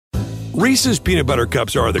Reese's Peanut Butter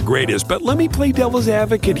Cups are the greatest, but let me play devil's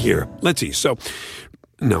advocate here. Let's see. So,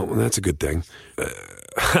 no, that's a good thing.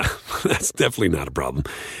 That's definitely not a problem.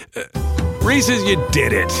 Reese's, you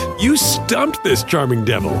did it. You stumped this charming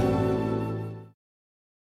devil.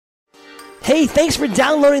 Hey, thanks for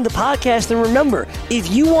downloading the podcast. And remember,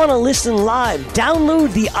 if you want to listen live,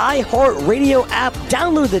 download the iHeartRadio app,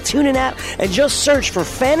 download the TuneIn app, and just search for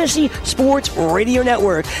Fantasy Sports Radio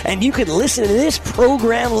Network, and you can listen to this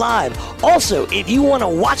program live. Also, if you want to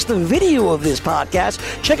watch the video of this podcast,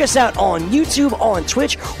 check us out on YouTube, on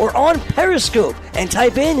Twitch, or on Periscope, and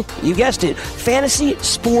type in, you guessed it, Fantasy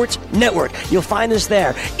Sports Network. You'll find us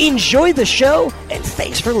there. Enjoy the show, and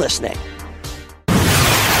thanks for listening.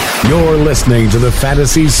 You're listening to the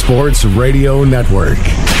Fantasy Sports Radio Network.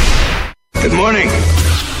 Good morning,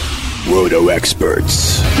 Roto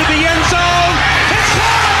Experts. To the end zone. It's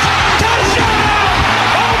touchdown!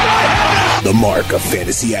 Oh my heavens! The mark of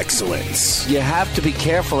fantasy excellence. You have to be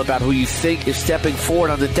careful about who you think is stepping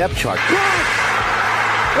forward on the depth chart.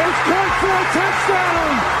 It's caught for a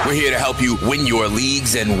touchdown! We're here to help you win your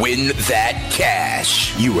leagues and win that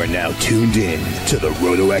cash. You are now tuned in to the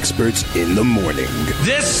Roto Experts in the morning.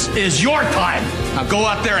 This is your time. Now go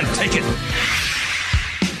out there and take it.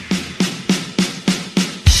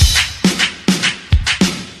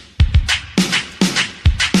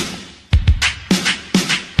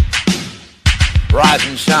 Rise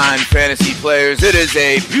and shine, fantasy players. It is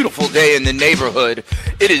a beautiful day in the neighborhood.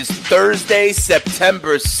 It is Thursday,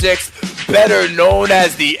 September 6th, better known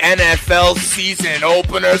as the NFL season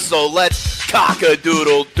opener. So let's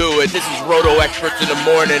cock-a-doodle do it. This is Roto Experts in the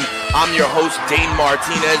morning. I'm your host, Dane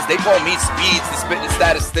Martinez. They call me Speeds, the spitting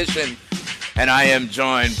statistician. And I am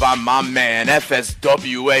joined by my man,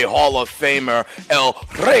 FSWA Hall of Famer, El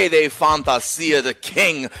Rey de Fantasia, the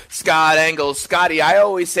King, Scott Engel. Scotty, I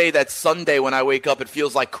always say that Sunday when I wake up, it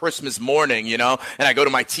feels like Christmas morning, you know? And I go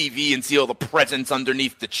to my TV and see all the presents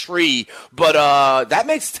underneath the tree. But that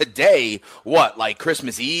makes today, what, like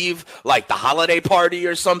Christmas Eve? Like the holiday party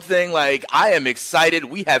or something? Like, I am excited.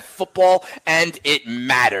 We have football, and it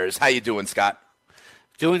matters. How you doing, Scott?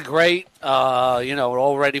 Doing great. We're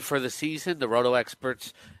all ready for the season. The Roto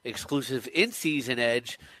Experts exclusive in-season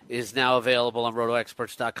edge is now available on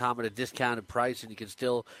rotoexperts.com at a discounted price, and you can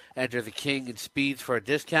still enter the King and Speeds for a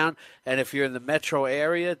discount. And if you're in the metro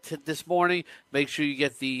area this morning, make sure you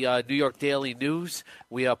get the New York Daily News.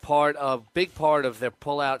 We are big part of their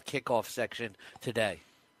pull-out kickoff section today.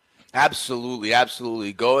 Absolutely,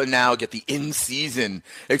 absolutely. Go and now get the in-season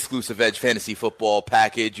exclusive Edge Fantasy Football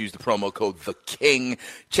package. Use the promo code THEKING.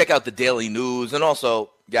 Check out the Daily News. And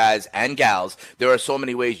also, guys and gals, there are so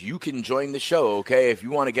many ways you can join the show, okay? If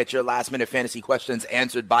you want to get your last-minute fantasy questions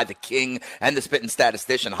answered by the King and the Spittin'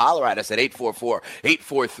 Statistician, holler at us at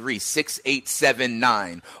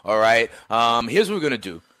 844-843-6879, all right? Here's what we're going to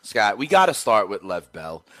do. Scott, we got to start with Lev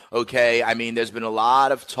Bell, okay? I mean, there's been a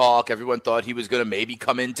lot of talk. Everyone thought he was going to maybe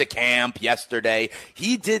come into camp yesterday.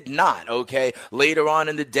 He did not, okay? Later on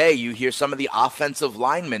in the day, you hear some of the offensive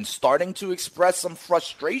linemen starting to express some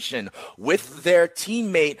frustration with their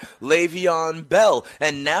teammate, Le'Veon Bell.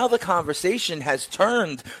 And now the conversation has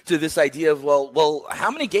turned to this idea of, well, how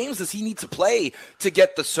many games does he need to play to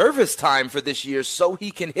get the service time for this year so he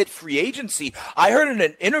can hit free agency? I heard in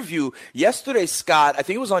an interview yesterday, Scott, I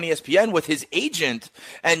think it was on ESPN with his agent,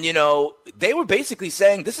 and they were basically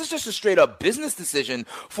saying this is just a straight up business decision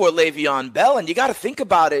for Le'Veon Bell. And you got to think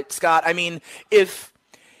about it, Scott. I mean, if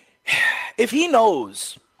he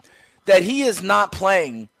knows that he is not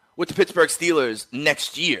playing with the Pittsburgh Steelers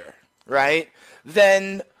next year, right,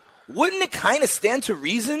 then wouldn't it kind of stand to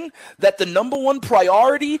reason that the number one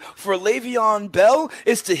priority for Le'Veon Bell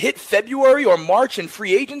is to hit February or March in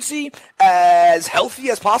free agency as healthy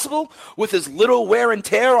as possible with as little wear and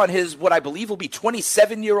tear on his, what I believe will be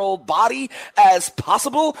 27-year-old body as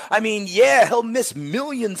possible? I mean, yeah, he'll miss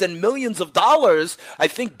millions and millions of dollars. I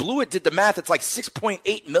think Blewett did the math. It's like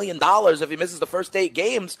 $6.8 million if he misses the first 8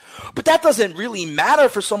 games. But that doesn't really matter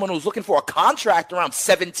for someone who's looking for a contract around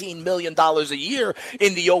 $17 million a year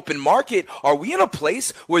in the open market. Are we in a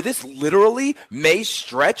place where this literally may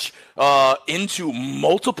stretch into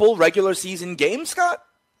multiple regular season games, Scott?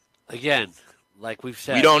 Again, like we've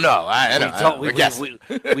said, we don't know.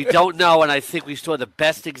 We don't know, and I think we saw the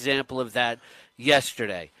best example of that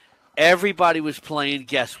yesterday. Everybody was playing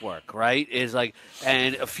guesswork, right?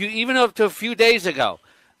 And even up to a few days ago,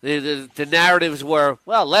 the narratives were,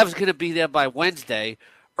 well, Lev's going to be there by Wednesday.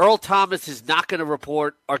 Earl Thomas is not going to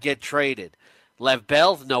report or get traded. Lev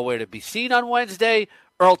Bell's nowhere to be seen on Wednesday.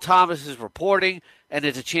 Earl Thomas is reporting, and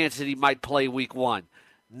there's a chance that he might play week 1.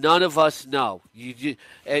 None of us know.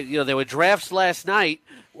 There were drafts last night.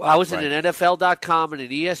 I was in an NFL.com and an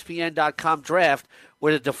ESPN.com draft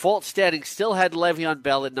where the default standing still had Le'Veon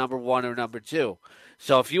Bell at number 1 or number 2.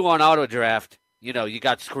 So if you on auto draft, you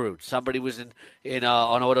got screwed. Somebody was on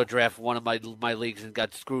auto draft one of my leagues and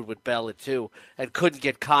got screwed with Bell at 2 and couldn't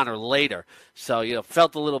get Connor later. So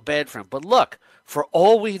felt a little bad for him. But look, for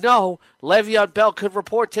all we know, Le'Veon Bell could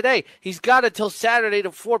report today. He's got until Saturday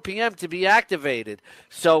to 4 p.m. to be activated.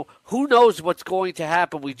 So who knows what's going to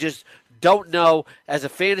happen? We just don't know. As a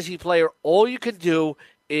fantasy player, all you can do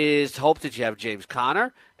is hope that you have James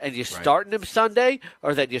Conner and you're starting him Sunday,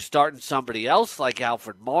 or that you're starting somebody else like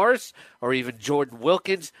Alfred Morris or even Jordan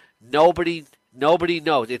Wilkins. Nobody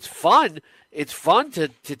knows. It's fun. It's fun to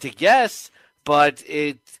guess, but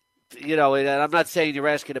and I'm not saying you're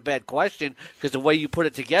asking a bad question, because the way you put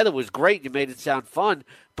it together was great. You made it sound fun,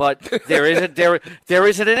 but there isn't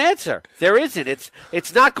an answer. There isn't.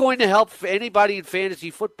 It's not going to help anybody in fantasy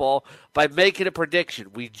football by making a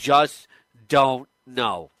prediction. We just don't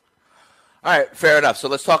know. All right, fair enough. So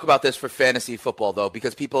let's talk about this for fantasy football, though,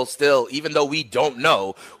 because people still, even though we don't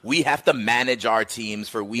know, we have to manage our teams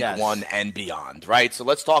for week 1 and beyond, right? So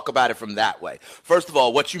let's talk about it from that way. First of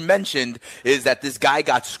all, what you mentioned is that this guy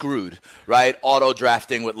got screwed, right? Auto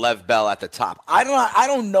drafting with Lev Bell at the top. I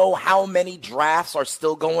don't know how many drafts are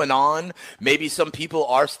still going on. Maybe some people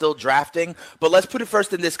are still drafting, but let's put it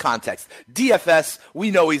first in this context. DFS, we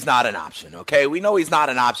know he's not an option, okay? We know he's not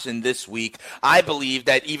an option this week. I believe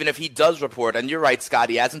that even if he does report, and you're right, Scott,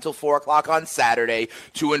 he has until 4 o'clock on Saturday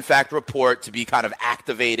to, in fact, report, to be kind of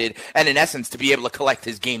activated, and in essence, to be able to collect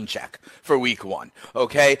his game check for week 1,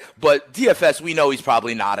 okay? But DFS, we know he's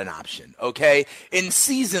probably not an option, okay? In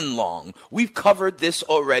season long, we've covered this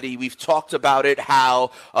already. We've talked about it,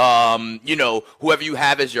 how, whoever you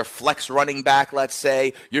have as your flex running back, let's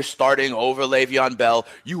say, you're starting over Le'Veon Bell,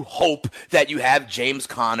 you hope that you have James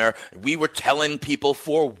Conner. We were telling people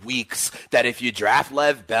for weeks that if you draft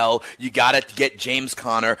Lev Bell, you got to get James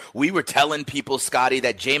Conner. We were telling people, Scotty,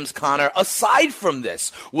 that James Conner, aside from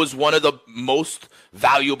this, was one of the most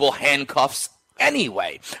valuable handcuffs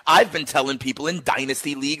anyway. I've been telling people in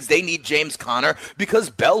dynasty leagues they need James Conner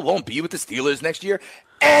because Bell won't be with the Steelers next year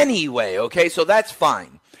anyway, okay? So that's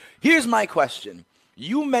fine. Here's my question.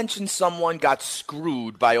 You mentioned someone got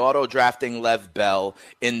screwed by auto-drafting Lev Bell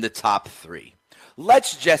in the top 3.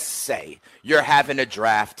 Let's just say you're having a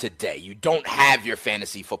draft today. You don't have your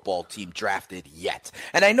fantasy football team drafted yet.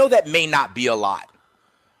 And I know that may not be a lot.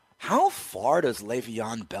 How far does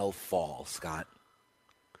Le'Veon Bell fall, Scott?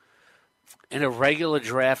 In a regular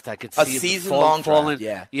draft, I could see a season-long draft,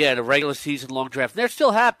 in a regular season-long draft. They're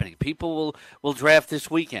still happening. People will draft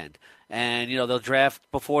this weekend. And, they'll draft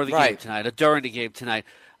before the game tonight or during the game tonight.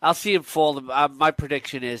 I'll see him fall. My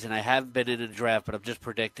prediction is, and I haven't been in a draft, but I'm just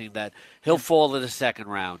predicting that he'll fall in the second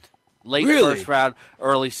round. Late first round,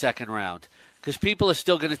 early second round. Because people are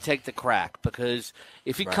still going to take the crack. Because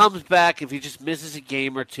if he comes back, if he just misses a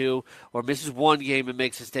game or two, or misses one game and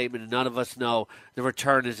makes a statement and none of us know, the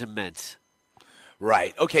return is immense.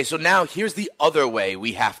 Right. Okay, so now here's the other way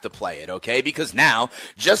we have to play it, okay? Because now,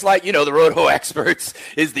 just like, the Roto Experts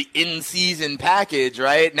is the in-season package,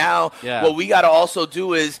 right? Now, what we got to also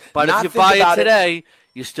do is But not if you buy it today,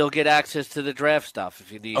 you still get access to the draft stuff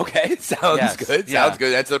if you need it. Okay, sounds good. Sounds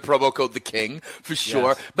good. That's the promo code, The King, for sure.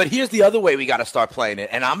 Yes. But here's the other way we got to start playing it.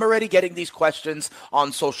 And I'm already getting these questions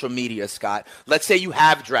on social media, Scott. Let's say you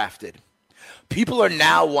have drafted. People are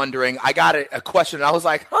now wondering, I got a question, and I was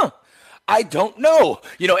like, I don't know.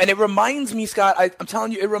 And it reminds me, Scott, I'm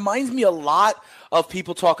telling you, it reminds me a lot of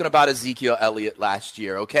people talking about Ezekiel Elliott last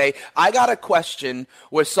year, okay? I got a question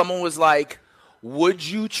where someone was like, would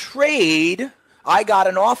you trade? I got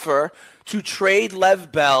an offer to trade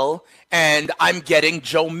Lev Bell, and I'm getting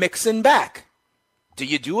Joe Mixon back. Do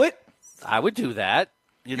you do it? I would do that.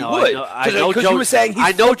 You would? I know Joe, you were saying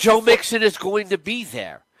I know Joe Mixon is going to be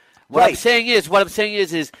there. What I'm saying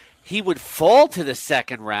is he would fall to the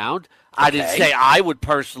second round. I didn't say I would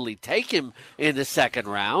personally take him in the second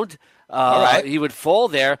round. All right. He would fall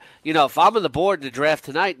there. If I'm on the board in the draft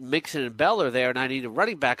tonight, Mixon and Bell are there, and I need a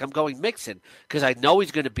running back, I'm going Mixon because I know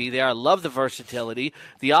he's going to be there. I love the versatility.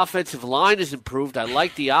 The offensive line is improved. I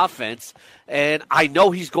like the offense, and I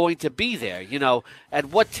know he's going to be there. At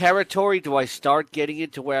what territory do I start getting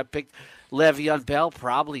into where I picked Le'Veon Bell?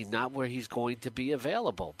 Probably not where he's going to be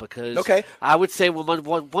available because I would say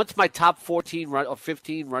once my top 14 or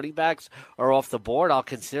 15 running backs are off the board, I'll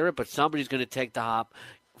consider it, but somebody's going to take the hop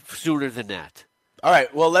sooner than that. All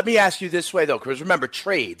right, well, let me ask you this way, though, because remember,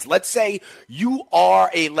 trades. Let's say you are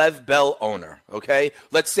a Lev Bell owner, okay?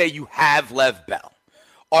 Let's say you have Lev Bell.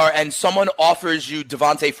 and someone offers you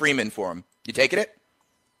Devontae Freeman for him, you taking it?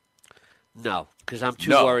 No, because I'm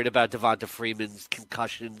too worried about Devonta Freeman's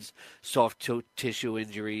concussions, soft tissue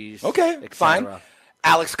injuries. Okay, fine.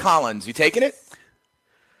 Alex Collins, you taking it?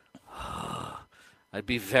 I'd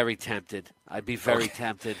be very tempted.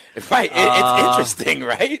 Tempted. Right, it's interesting,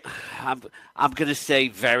 right? I'm going to say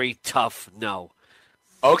very tough no.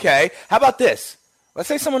 Okay, how about this? Let's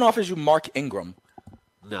say someone offers you Mark Ingram.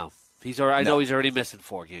 No. I know he's already missing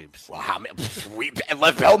 4 games. Well, how many?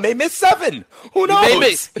 Lev Bell may miss 7. Who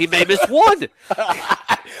knows? He may miss 1.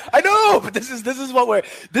 I know, but this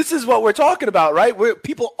is what we're talking about, right?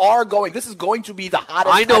 People are going. This is going to be the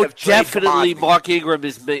hottest. I know kind of definitely Mark Ingram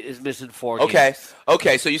is missing 4 games.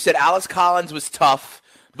 Okay. So you said Alex Collins was tough,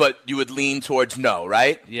 but you would lean towards no,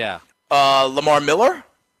 right? Yeah. Lamar Miller?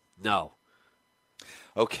 No.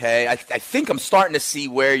 Okay, I think I'm starting to see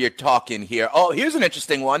where you're talking here. Oh, here's an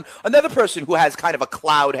interesting one. Another person who has kind of a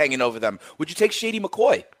cloud hanging over them. Would you take Shady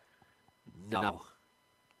McCoy? No.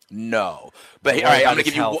 But all right, I'm going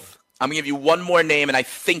to give you one more name, and I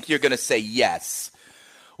think you're going to say yes.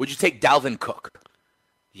 Would you take Dalvin Cook?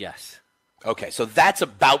 Yes. Okay, so that's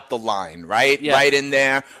about the line, right? Yeah. Right in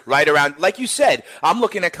there, right around. Like you said, I'm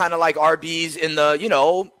looking at kind of like RBs in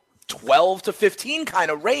the, 12 to 15 kind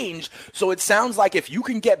of range. So it sounds like if you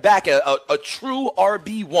can get back a true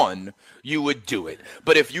RB1, you would do it.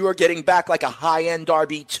 But if you are getting back like a high-end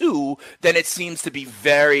RB2, then it seems to be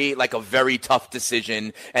very tough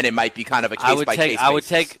decision, and it might be kind of a case-by-case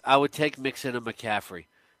basis. I would take Mixon and McCaffrey.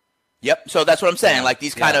 Yep. So that's what I'm saying. Yeah. Like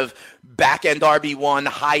these kind of back-end RB1,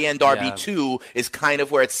 high-end RB2 is kind of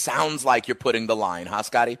where it sounds like you're putting the line, huh,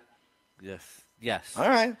 Scotty? Yes. All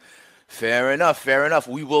right. Fair enough.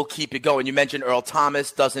 We will keep it going. You mentioned Earl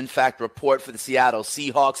Thomas does, in fact, report for the Seattle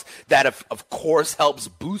Seahawks. That, of course, helps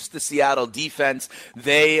boost the Seattle defense.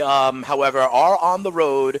 They, however, are on the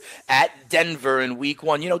road at Denver in Week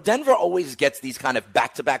 1. Denver always gets these kind of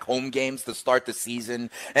back-to-back home games to start the season,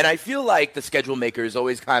 and I feel like the schedule makers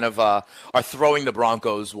always kind of are throwing the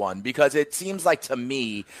Broncos one because it seems like, to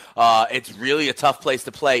me, it's really a tough place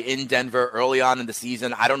to play in Denver early on in the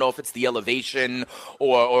season. I don't know if it's the elevation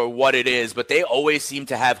or what it is, but they always seem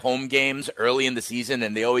to have home games early in the season,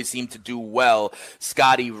 and they always seem to do well.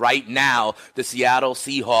 Scotty, right now, the Seattle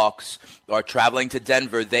Seahawks are traveling to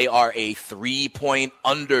Denver. They are a 3-point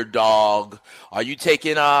underdog. Are you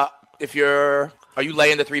taking are you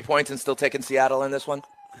laying the 3 points and still taking Seattle in this one?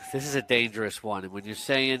 This is a dangerous one. And when you're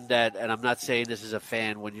saying that, and I'm not saying this as a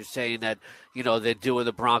fan, when you're saying that, they're doing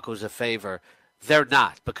the Broncos a favor, they're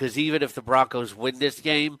not. Because even if the Broncos win this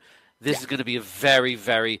game, this is going to be a very,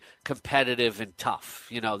 very competitive and tough.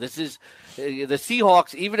 This is the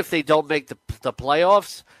Seahawks, even if they don't make the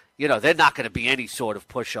playoffs, they're not going to be any sort of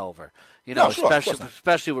pushover.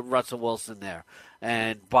 Especially with Russell Wilson there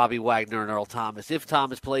and Bobby Wagner and Earl Thomas. If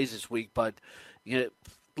Thomas plays this week, but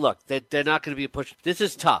look, they're not going to be a push. This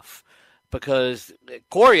is tough because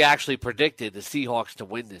Corey actually predicted the Seahawks to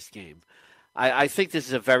win this game. I think this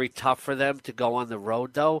is a very tough for them to go on the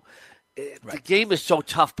road, though. The game is so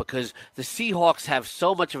tough because the Seahawks have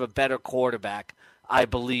so much of a better quarterback, I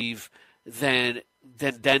believe, than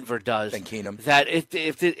Denver does. Than Keenum. That if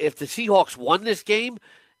the Seahawks won this game,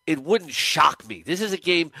 it wouldn't shock me. This is a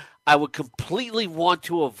game I would completely want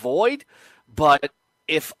to avoid, but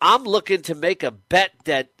if I'm looking to make a bet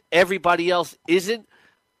that everybody else isn't,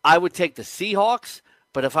 I would take the Seahawks.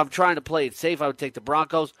 But if I'm trying to play it safe, I would take the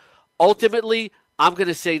Broncos. Ultimately, I'm going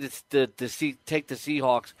to say that take the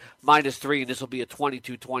Seahawks -3, and this will be a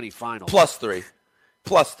 22-20 final. +3.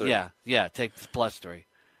 Yeah, take the +3.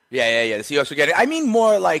 Yeah. The Seahawks are getting. I mean,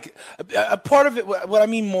 more like a part of it. What I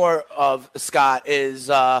mean more of, Scott,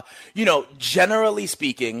 is generally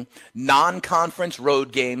speaking, non-conference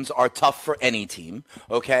road games are tough for any team.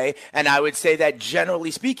 Okay, and I would say that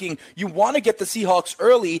generally speaking, you want to get the Seahawks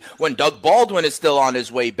early when Doug Baldwin is still on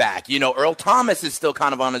his way back. Earl Thomas is still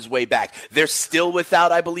kind of on his way back. They're still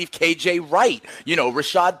without, I believe, KJ Wright.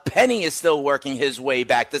 Rashad Penny is still working his way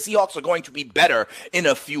back. The Seahawks are going to be better in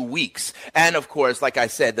a few weeks, and of course, like I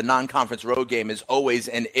said, the non-conference road game is always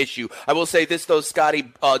an issue. I will say this, though,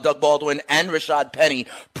 Scotty, Doug Baldwin and Rashad Penny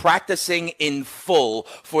practicing in full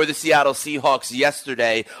for the Seattle Seahawks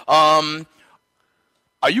yesterday.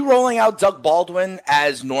 Are you rolling out Doug Baldwin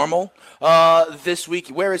as normal this week?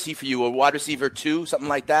 Where is he for you? A wide receiver 2, something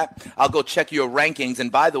like that? I'll go check your rankings.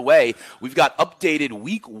 And by the way, we've got updated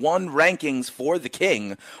week 1 rankings for the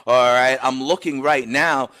King. All right, I'm looking right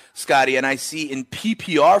now, Scotty, and I see in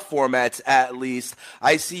PPR formats at least,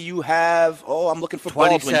 I see you have, I'm looking for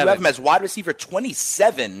 27. Baldwin. You have him as wide receiver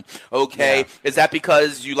 27, okay? Yeah. Is that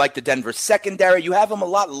because you like the Denver secondary? You have him a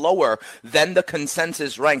lot lower than the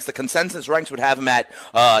consensus ranks. The consensus ranks would have him at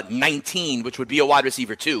 19, which would be a wide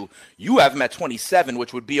receiver 2. You have him at 27,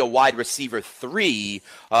 which would be a wide receiver 3.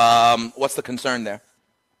 What's the concern there?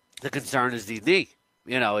 The concern is the knee.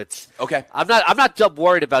 It's okay. I'm not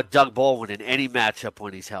worried about Doug Baldwin in any matchup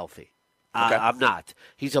when he's healthy. Okay. I'm not.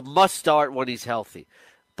 He's a must start when he's healthy.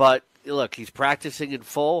 But look, he's practicing in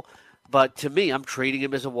full. But to me, I'm treating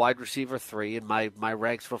him as a wide receiver 3, and my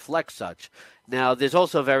ranks reflect such. Now, there's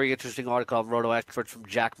also a very interesting article on Roto Experts from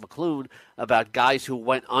Jack McClune about guys who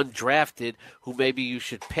went undrafted who maybe you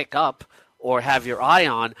should pick up or have your eye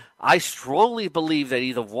on. I strongly believe that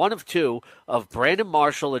either one of two of Brandon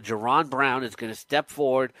Marshall or Jerron Brown is going to step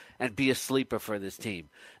forward and be a sleeper for this team.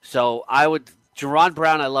 So Jerron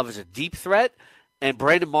Brown I love as a deep threat, and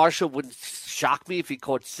Brandon Marshall wouldn't shock me if he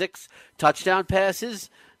caught 6 touchdown passes.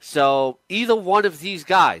 So either one of these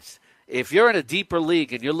guys, if you're in a deeper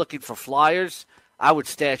league and you're looking for flyers, I would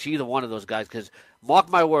stash either one of those guys because, mark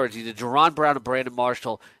my words, either Jerron Brown or Brandon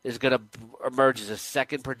Marshall is going to emerge as a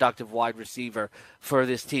second productive wide receiver for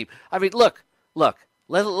this team. I mean, look,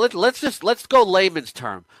 let's go layman's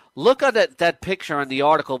term. Look at that picture in the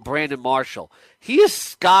article, Brandon Marshall. He is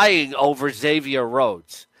skying over Xavier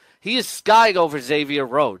Rhodes. He is skying over Xavier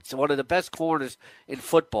Rhodes, one of the best corners in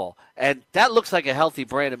football. And that looks like a healthy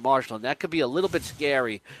Brandon Marshall, and that could be a little bit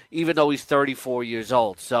scary, even though he's 34 years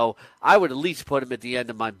old. So I would at least put him at the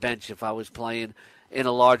end of my bench if I was playing in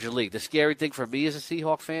a larger league. The scary thing for me as a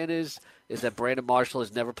Seahawk fan is that Brandon Marshall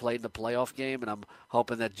has never played in a playoff game, and I'm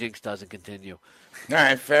hoping that jinx doesn't continue. All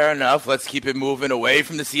right, fair enough. Let's keep it moving away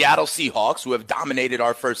from the Seattle Seahawks, who have dominated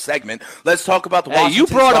our first segment. Let's talk about the Washington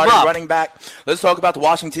starting running back. Let's talk about the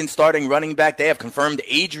Washington starting running back. They have confirmed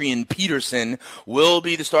Adrian Peterson will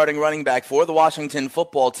be the starting running back for the Washington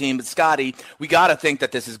football team. But, Scotty, we got to think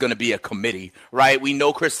that this is going to be a committee, right? We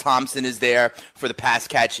know Chris Thompson is there for the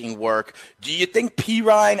pass-catching work. Do you think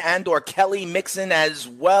Pirine and or Kelly mix in as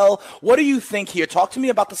well? What do you think here? Talk to me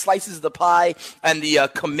about the slices of the pie and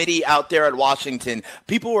the committee out there at Washington.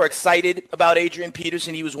 People were excited about Adrian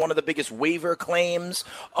Peterson. He was one of the biggest waiver claims.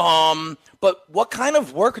 But what kind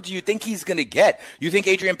of work do you think he's going to get? You think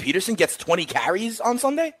Adrian Peterson gets 20 carries on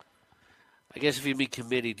Sunday? I guess if you mean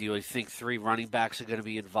committee, do you think 3 running backs are going to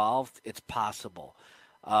be involved? It's possible.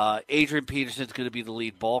 Adrian Peterson's going to be the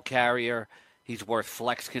lead ball carrier. He's worth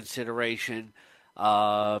flex consideration.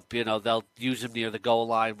 They'll use him near the goal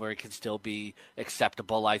line where he can still be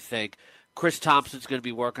acceptable, I think. Chris Thompson's going to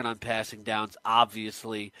be working on passing downs,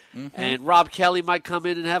 obviously. Mm-hmm. And Rob Kelly might come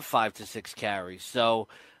in and have 5 to 6 carries. So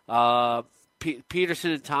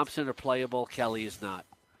Peterson and Thompson are playable. Kelly is not.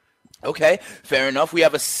 Okay, fair enough. We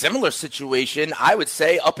have a similar situation, I would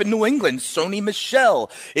say, up in New England. Sony Michel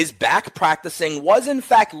is back practicing, was in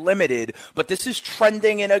fact limited, but this is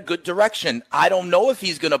trending in a good direction. I don't know if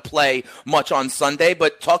he's going to play much on Sunday,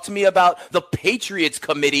 but talk to me about the Patriots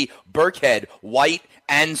committee, Burkhead, White,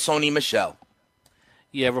 and Sony Michel.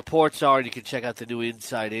 Yeah, reports are, and you can check out the new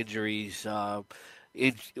Inside Injuries,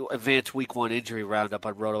 advanced Week 1 injury roundup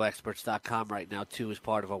on rotoexperts.com right now, too, as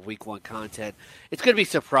part of our Week 1 content. It's going to be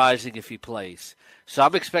surprising if he plays. So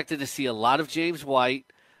I'm expecting to see a lot of James White,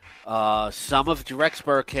 some of Rex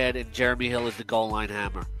Burkhead, and Jeremy Hill as the goal line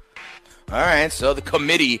hammer. All right, so the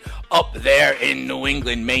committee up there in New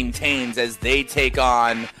England maintains as they take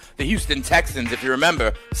on the Houston Texans. If you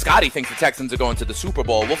remember, Scotty thinks the Texans are going to the Super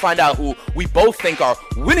Bowl. We'll find out who we both think are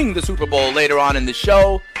winning the Super Bowl later on in the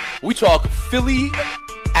show. We talk Philly,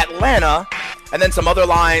 Atlanta, and then some other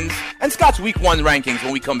lines, and Scott's Week 1 rankings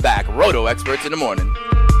when we come back. Roto Experts in the morning.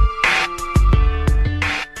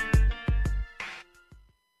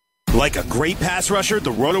 Like a great pass rusher,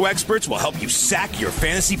 the Roto Experts will help you sack your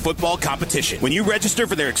fantasy football competition. When you register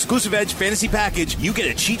for their exclusive Edge fantasy package, you get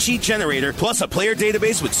a cheat sheet generator plus a player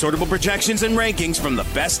database with sortable projections and rankings from the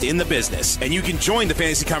best in the business. And you can join the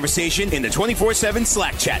fantasy conversation in the 24/7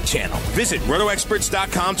 Slack chat channel. Visit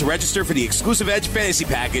rotoexperts.com to register for the exclusive Edge fantasy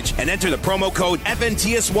package and enter the promo code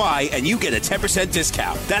FNTSY and you get a 10%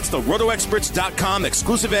 discount. That's the rotoexperts.com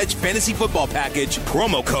exclusive Edge fantasy football package,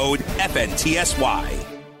 promo code FNTSY.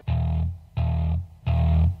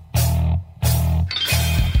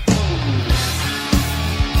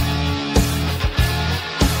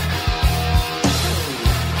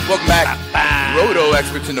 Welcome back. Roto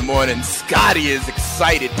Experts in the Morning. Scotty is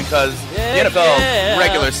excited because the NFL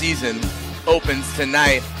regular season opens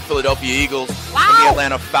tonight. Philadelphia Eagles and the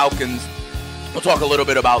Atlanta Falcons. We'll talk a little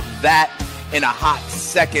bit about that in a hot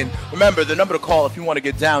second. Remember, the number to call if you want to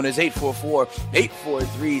get down is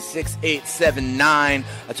 844-843-6879. I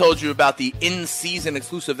told you about the in-season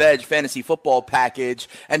exclusive Edge fantasy football package.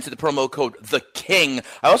 Enter the promo code THEKING.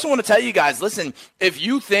 I also want to tell you guys, listen, if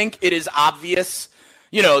you think it is obvious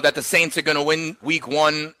that the Saints are going to win week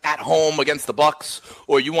 1 at home against the Bucs,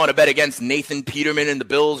 or you want to bet against Nathan Peterman and the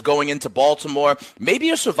Bills going into Baltimore, maybe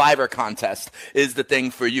a survivor contest is the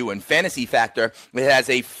thing for you. And Fantasy Factor, it has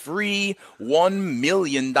a free $1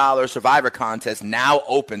 million survivor contest now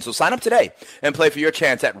open. So sign up today and play for your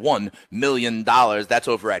chance at $1 million. That's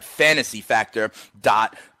over at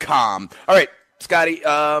fantasyfactor.com. All right, Scotty,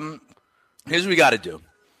 here's what we got to do.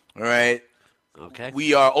 All right. Okay.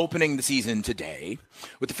 We are opening the season today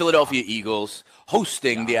with the Philadelphia Eagles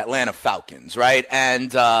hosting the Atlanta Falcons, right? And,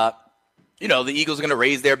 the Eagles are going to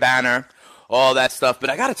raise their banner, all that stuff. But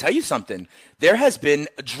I got to tell you something. There has been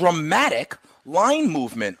dramatic line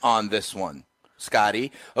movement on this one,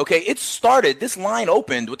 Scotty. Okay, this line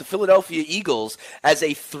opened with the Philadelphia Eagles as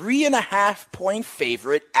a 3.5-point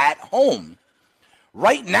favorite at home.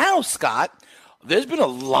 Right now, Scott, there's been a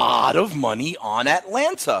lot of money on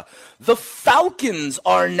Atlanta. The Falcons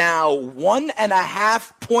are now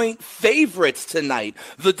 1.5-point favorites tonight.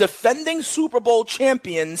 The defending Super Bowl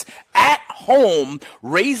champions at home,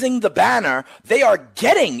 raising the banner. They are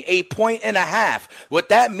getting 1.5 points. What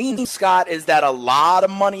that means, Scott, is that a lot of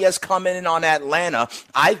money has come in on Atlanta.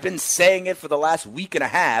 I've been saying it for the last week and a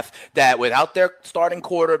half that without their starting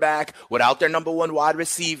quarterback, without their number 1 wide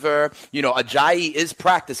receiver, Ajayi is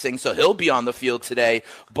practicing, so he'll be on the field today.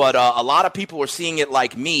 But a lot of people were seeing it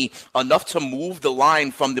like me, enough to move the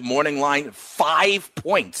line from the morning line 5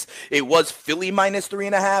 points. It was Philly minus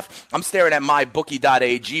 3.5. I'm staring at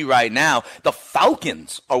mybookie.ag right now. The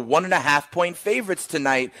Falcons are 1.5-point favorites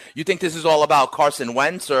tonight. You think this is all about Carson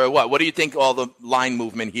Wentz or what? What do you think all the line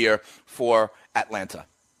movement here for Atlanta?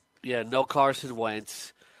 Yeah, no Carson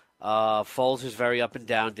Wentz. Foles is very up and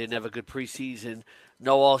down. Didn't have a good preseason.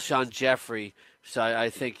 No Alshon Jeffrey. So I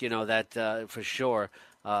think, that for sure.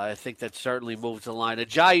 I think that certainly moves the line.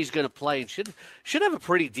 Ajayi's going to play and should have a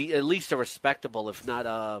pretty at least a respectable, if not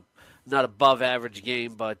above average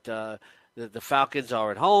game. But the Falcons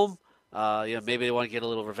are at home. Maybe they want to get a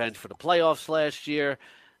little revenge for the playoffs last year.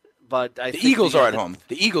 But I think the Eagles are at home.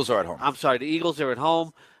 The Eagles are at home. I'm sorry, the Eagles are at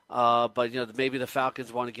home. But maybe the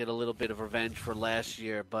Falcons want to get a little bit of revenge for last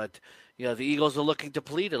year. But the Eagles are looking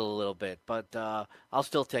depleted a little bit. But I'll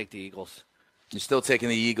still take the Eagles. You're still taking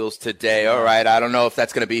the Eagles today. All right. I don't know if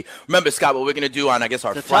that's going to be – remember, Scott, what we're going to do on, I guess,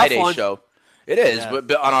 our Friday show. It is. Yeah.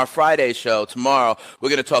 But on our Friday show tomorrow, we're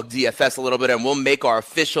going to talk DFS a little bit, and we'll make our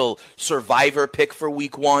official survivor pick for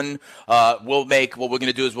week 1. What we're going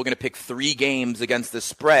to do is we're going to pick 3 games against the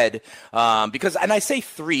spread. And I say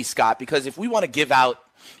 3, Scott, because if we want to give out,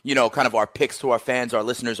 kind of our picks to our fans, our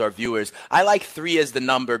listeners, our viewers, I like 3 as the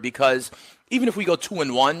number because even if we go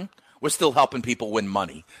 2-1, we're still helping people win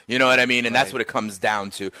money. You know what I mean? And that's what it comes down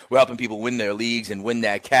to. We're helping people win their leagues and win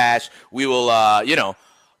that cash. We will,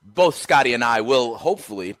 both Scotty and I will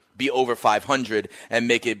hopefully be over 500 and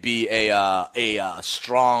make it be a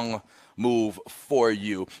strong move for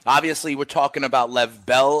you. Obviously, we're talking about Lev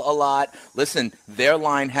Bell a lot. Listen, their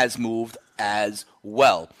line has moved as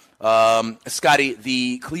well. Scotty,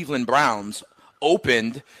 the Cleveland Browns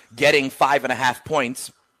opened getting 5.5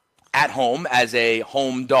 points at home as a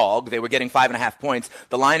home dog. They were getting 5.5 points.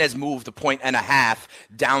 The line has moved 1.5 points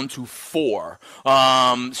down to 4.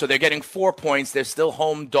 So they're getting 4 points. They're still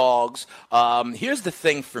home dogs. Here's the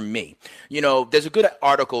thing for me. There's a good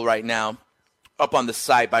article right now up on the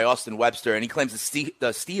site by Austin Webster, and he claims the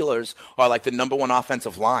Steelers are like the number 1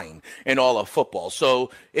 offensive line in all of football.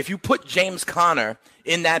 So if you put James Conner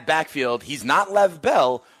in that backfield, he's not Lev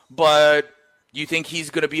Bell, but you think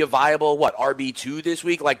he's going to be a viable, RB2 this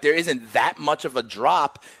week? Like, there isn't that much of a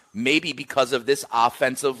drop, maybe because of this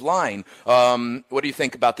offensive line. What do you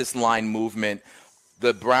think about this line movement?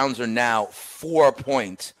 The Browns are now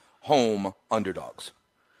 4-point home underdogs.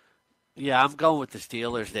 Yeah, I'm going with the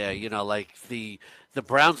Steelers there. The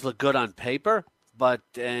Browns look good on paper,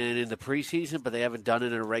 and in the preseason, but they haven't done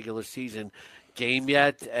it in a regular season game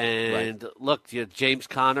yet. And look, James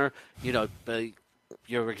Conner,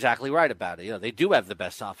 you're exactly right about it. They do have the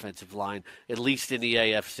best offensive line, at least in the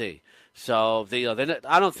AFC. So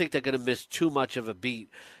I don't think they're going to miss too much of a beat.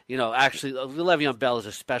 Actually, Le'Veon Bell is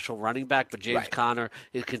a special running back, but James Conner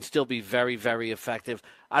can still be very, very effective.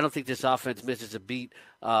 I don't think this offense misses a beat.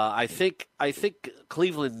 I think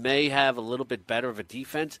Cleveland may have a little bit better of a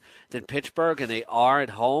defense than Pittsburgh, and they are at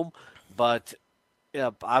home. But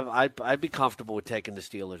I'd be comfortable with taking the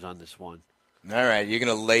Steelers on this one. All right, you're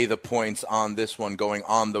going to lay the points on this one going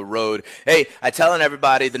on the road. Hey, I'm telling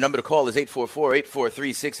everybody the number to call is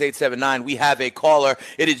 844-843-6879. We have a caller.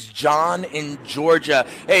 It is John in Georgia.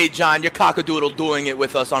 Hey, John, you're cockadoodle doing it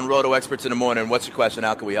with us on Roto Experts in the Morning. What's your question?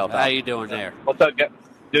 How can we help out? How you doing there? What's up, guys?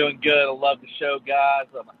 Doing good. I love the show, guys.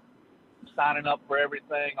 I'm signing up for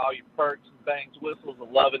everything, all your perks and bangs, whistles. I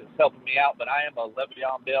love it. It's helping me out. But I am a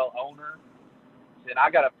Le'Veon Bell owner, and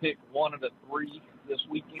I got to pick one of the three this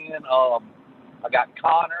weekend. I got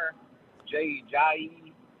Connor, Jai,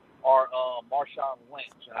 or Marshawn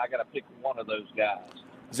Lynch, and I got to pick one of those guys.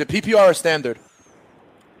 Is it PPR or standard?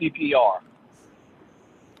 PPR.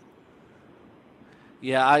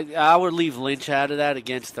 Yeah, I would leave Lynch out of that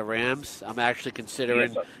against the Rams. I'm actually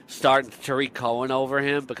considering starting Tariq Cohen over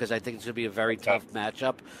him because I think it's going to be a very tough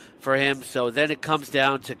matchup for him. So then it comes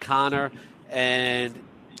down to Connor and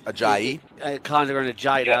Ajayi. Connor and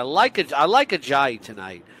Ajayi. Yeah. I like Ajayi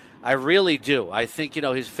tonight. I really do. I think,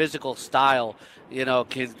 his physical style,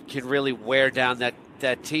 can really wear down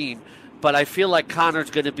that team. But I feel like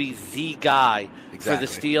Connor's going to be the guy for the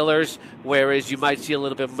Steelers, whereas you might see a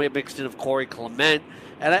little bit mixed in of Corey Clement.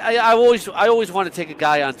 And I always want to take a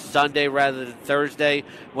guy on Sunday rather than Thursday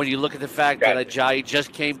when you look at the fact that Ajayi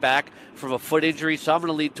just came back from a foot injury. So I'm going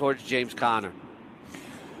to lead towards James Conner.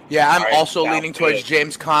 Yeah, I'm also leaning towards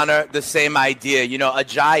James Conner. The same idea.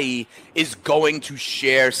 Ajayi is going to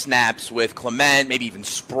share snaps with Clement, maybe even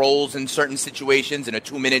Sproles in certain situations in a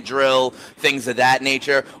 2-minute drill, things of that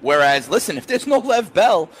nature. Whereas, listen, if there's no Lev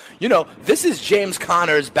Bell, this is James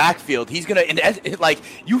Conner's backfield. He's going to,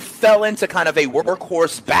 you fell into kind of a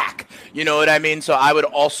workhorse back. You know what I mean? So I would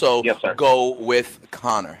also go with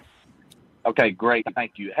Conner. Okay, great.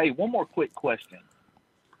 Thank you. Hey, one more quick question.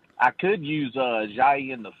 I could use Jai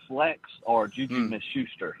in the flex or Juju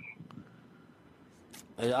Smith-Schuster.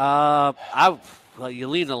 You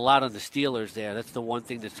lean a lot on the Steelers there. That's the one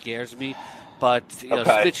thing that scares me. But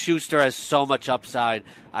Smith-Schuster has so much upside.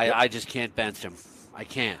 I just can't bench him. I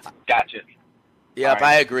can't. Gotcha. Yep,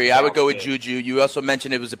 I agree. I would go with Juju. You also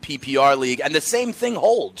mentioned it was a PPR league, and the same thing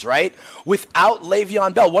holds, right? Without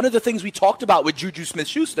Le'Veon Bell, one of the things we talked about with Juju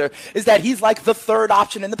Smith-Schuster is that he's like the third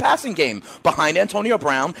option in the passing game behind Antonio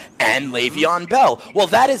Brown and Le'Veon Bell. Well,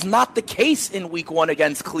 that is not the case in Week 1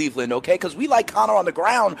 against Cleveland, okay? Because we like Connor on the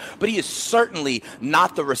ground, but he is certainly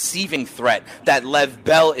not the receiving threat that Lev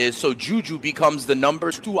Bell is, so Juju becomes the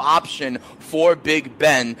number 2 option for Big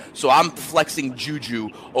Ben. So I'm flexing Juju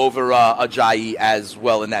over Ajayi as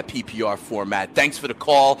well in that PPR format. Thanks for the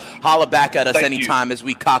call. Holla back at us anytime as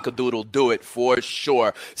we cockadoodle do it for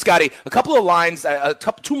sure. Scotty, a couple of lines,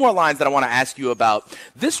 two more lines that I want to ask you about.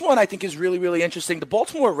 This one I think is really, really interesting. The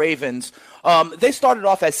Baltimore Ravens, they started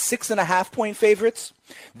off as 6.5-point favorites.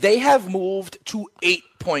 They have moved to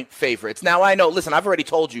 8-point favorites. Now, I know, listen, I've already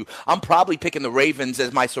told you, I'm probably picking the Ravens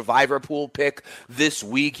as my survivor pool pick this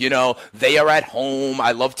week. They are at home.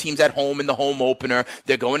 I love teams at home in the home opener.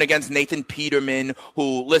 They're going against Nathan Peterman,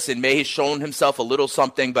 who, listen, may have shown himself a little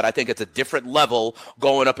something, but I think it's a different level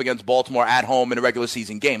going up against Baltimore at home in a regular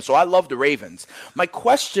season game. So I love the Ravens. My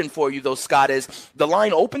question for you, though, Scott, is the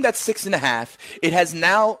line opened at 6.5. It has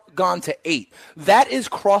now gone to 8. That is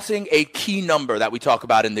crossing a key number that we talk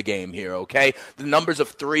about in the game here, okay? The numbers of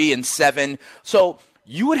 3 and 7. So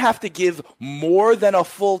you would have to give more than a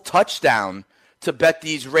full touchdown to bet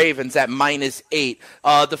these Ravens at -8.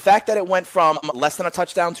 The fact that it went from less than a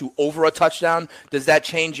touchdown to over a touchdown, does that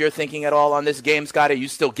change your thinking at all on this game, Scott? Are you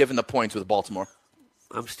still giving the points with Baltimore?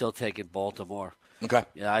 I'm still taking Baltimore. Okay.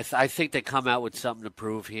 Yeah, I think they come out with something to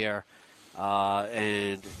prove here.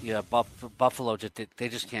 And Buffalo, they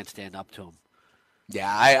just can't stand up to them. Yeah,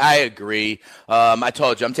 I agree. I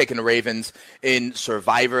told you, I'm taking the Ravens in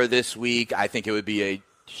Survivor this week. I think it would be a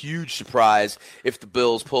huge surprise if the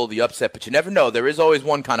Bills pull the upset, but you never know. There is always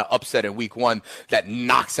one kind of upset in Week 1 that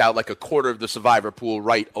knocks out like a quarter of the survivor pool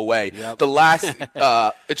right away. Yep. The last,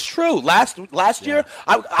 it's true. Last year,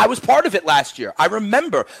 I was part of it last year. I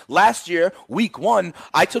remember last year, Week 1,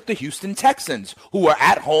 I took the Houston Texans, who were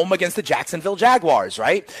at home against the Jacksonville Jaguars,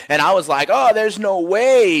 right? And I was like, oh, there's no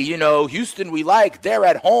way, Houston they're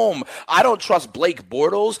at home. I don't trust Blake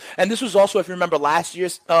Bortles. And this was also, if you remember last year,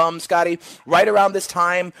 Scotty, right around this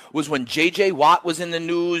time, time was when J.J. Watt was in the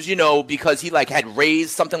news, because he had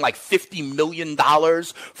raised something like $50 million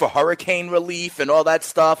for hurricane relief and all that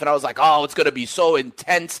stuff. And I was like, oh, it's going to be so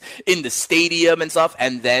intense in the stadium and stuff.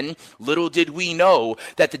 And then little did we know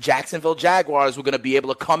that the Jacksonville Jaguars were going to be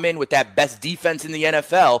able to come in with that best defense in the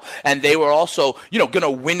NFL. And they were also, going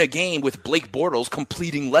to win a game with Blake Bortles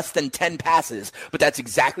completing less than 10 passes. But that's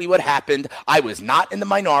exactly what happened. I was not in the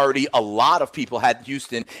minority. A lot of people had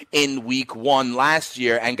Houston in week 1 last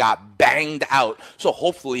year and got banged out. So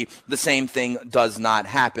hopefully the same thing does not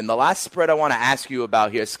happen. The last spread I want to ask you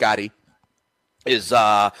about here, Scotty, is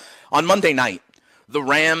on Monday night, the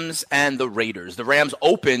Rams and the Raiders. The Rams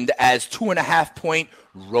opened as 2.5-point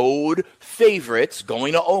road favorites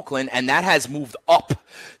going to Oakland, and that has moved up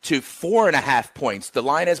to 4.5 points. The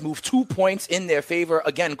line has moved 2 points in their favor,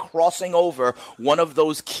 again, crossing over one of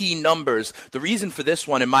those key numbers. The reason for this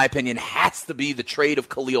one, in my opinion, has to be the trade of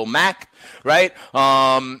Khalil Mack, right?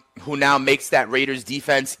 Who now makes that Raiders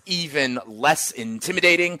defense even less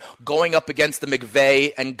intimidating, going up against the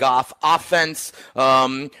McVay and Goff offense.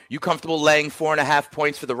 You comfortable laying 4.5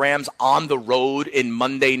 points for the Rams on the road in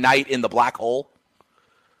Monday night in the black hole?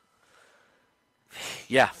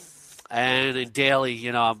 Yeah. And in daily,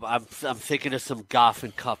 I'm thinking of some Goff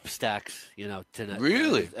and Cup stacks, tonight.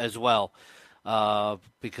 Really? As well.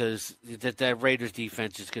 Because that Raiders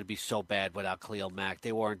defense is going to be so bad without Khalil Mack.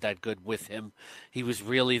 They weren't that good with him. He was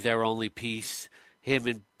really their only piece. Him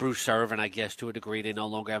and Bruce Irvin, I guess, to a degree. They no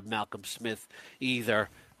longer have Malcolm Smith either.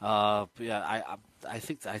 I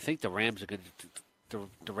think the Rams are going to.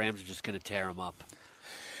 The Rams are just going to tear him up.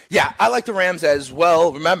 Yeah, I like the Rams as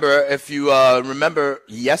well. Remember, if you remember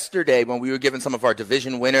yesterday when we were giving some of our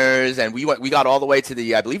division winners and we got all the way to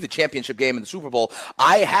the, I believe, the championship game in the Super Bowl,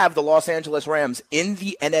 I have the Los Angeles Rams in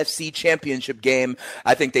the NFC championship game.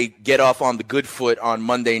 I think they get off on the good foot on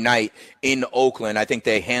Monday night in Oakland. I think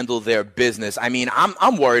they handle their business. I mean,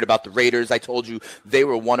 I'm worried about the Raiders. I told you they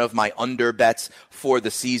were one of my under bets for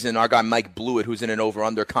the season. Our guy Mike Blewett, who's in an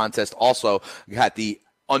over-under contest, also got the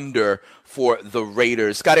under for the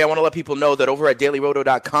Raiders. Scotty, I want to let people know that over at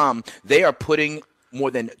dailyroto.com, they are putting more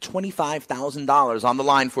than $25,000 on the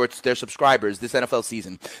line for their subscribers this NFL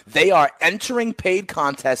season. They are entering paid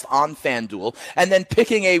contests on FanDuel and then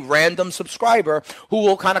picking a random subscriber who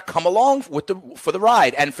will kind of come along for the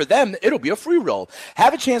ride. And for them, it'll be a free roll.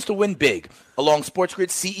 Have a chance to win big along SportsGrid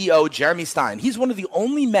CEO Jeremy Stein. He's one of the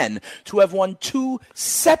only men to have won 2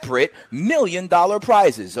 separate $1 million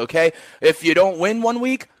prizes, okay? If you don't win one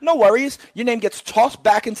week, no worries. Your name gets tossed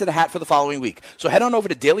back into the hat for the following week. So head on over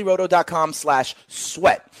to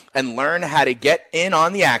dailyroto.com/sweat and learn how to get in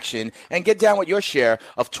on the action and get down with your share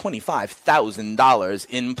of $25,000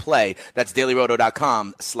 in play. That's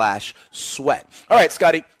dailyroto.com/sweat. All right,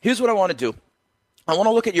 Scotty, here's what I want to do. I want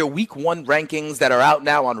to look at your Week 1 rankings that are out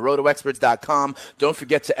now on RotoExperts.com. Don't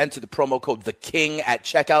forget to enter the promo code THEKING at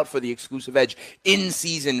checkout for the exclusive Edge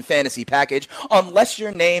in-season fantasy package, unless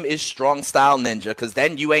your name is Strong Style Ninja, because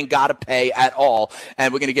then you ain't got to pay at all.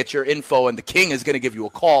 And we're going to get your info, and the King is going to give you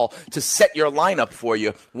a call to set your lineup for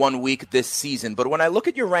you 1 week this season. But when I look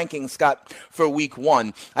at your rankings, Scott, for Week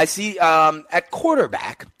 1, I see at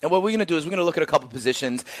quarterback, and what we're going to do is we're going to look at a couple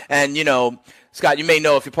positions, and, Scott, you may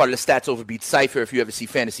know if you're part of the Stats Overbeat Cypher, if you ever see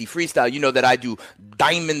Fantasy Freestyle, you know that I do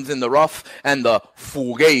diamonds in the rough and the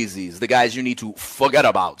fugazis, the guys you need to forget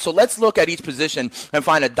about. So let's look at each position and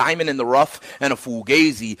find a diamond in the rough and a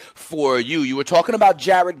fugazi for you. You were talking about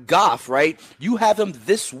Jared Goff, right? You have him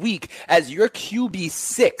this week as your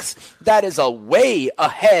QB6. That is a way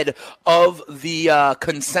ahead of the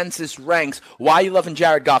consensus ranks. Why are you loving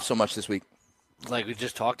Jared Goff so much this week? Like we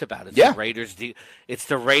just talked about, it's yeah. the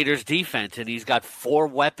Raiders defense, and he's got 4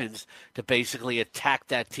 weapons to basically attack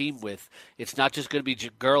that team with. It's not just going to be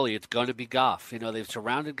Gurley, it's going to be Goff. They've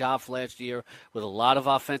surrounded Goff last year with a lot of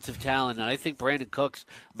offensive talent, and I think Brandon Cooks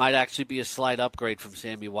might actually be a slight upgrade from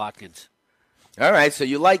Sammy Watkins. All right, so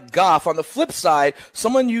you like Goff. On the flip side,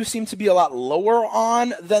 someone you seem to be a lot lower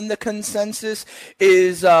on than the consensus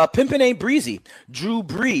is Pimpin' Ain't Breezy, Drew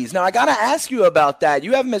Brees. Now, I got to ask you about that.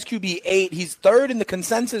 You have him as QB8. He's 3rd in the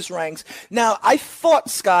consensus ranks. Now, I thought,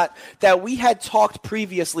 Scott, that we had talked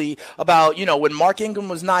previously about, when Mark Ingram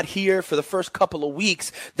was not here for the first couple of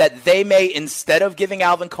weeks, that they may, instead of giving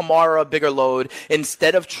Alvin Kamara a bigger load,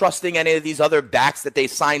 instead of trusting any of these other backs that they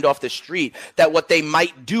signed off the street, that what they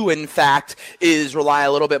might do, in fact, is rely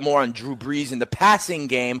a little bit more on Drew Brees in the passing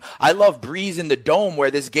game. I love Brees in the dome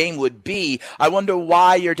where this game would be. I wonder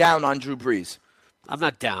why you're down on Drew Brees. I'm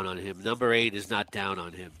not down on him. Number 8 is not down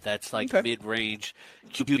on him. That's like mid-range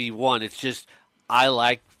QB1. It's just I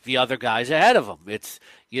like the other guys ahead of him. It's,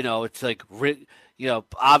 it's like,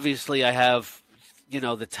 obviously I have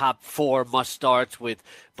the top 4 must-starts with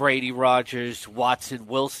Brady, Rodgers, Watson,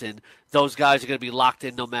 Wilson, those guys are going to be locked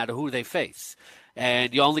in no matter who they face.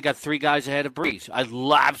 And you only got 3 guys ahead of Breeze. I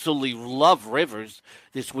absolutely love Rivers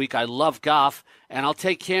this week. I love Goff. And I'll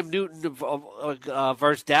take Cam Newton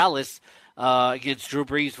versus Dallas against Drew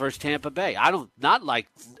Brees versus Tampa Bay. I don't not like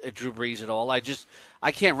Drew Brees at all.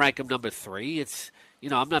 I can't rank him number 3. It's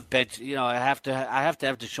I'm not bench. I have to have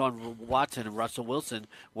Deshaun Watson and Russell Wilson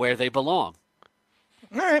where they belong.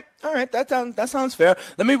 All right. That sounds fair.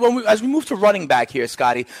 As we move to running back here,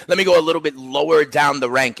 Scotty, let me go a little bit lower down the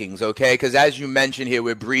rankings, okay? Because as you mentioned here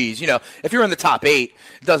with Breeze, if you're in the top 8,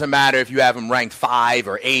 it doesn't matter if you have them ranked 5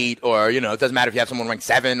 or 8, or it doesn't matter if you have someone ranked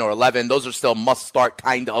 7 or 11. Those are still must-start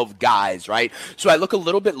kind of guys, right? So I look a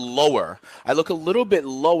little bit lower.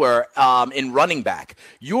 In running back.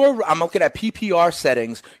 I'm looking at PPR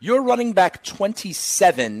settings. Your running back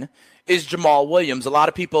 27 is Jamal Williams. A lot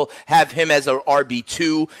of people have him as a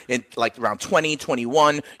RB2 in like around 20,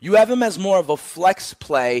 21. You have him as more of a flex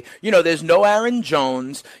play. There's no Aaron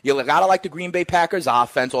Jones. You got to like the Green Bay Packers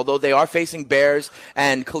offense, although they are facing Bears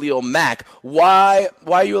and Khalil Mack. Why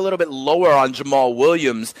are you a little bit lower on Jamal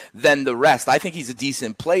Williams than the rest? I think he's a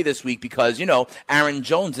decent play this week because, Aaron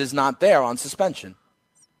Jones is not there on suspension.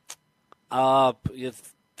 The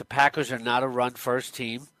Packers are not a run-first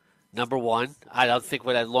team. Number 1, I don't think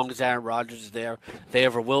as long as Aaron Rodgers is there, they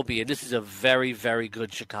ever will be. And this is a very, very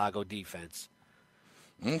good Chicago defense.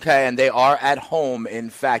 Okay, and they are at home. In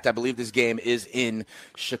fact, I believe this game is in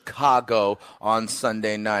Chicago on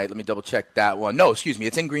Sunday night. Let me double-check that one. No, excuse me,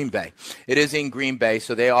 it's in Green Bay. It is in Green Bay,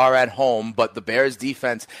 so they are at home. But the Bears'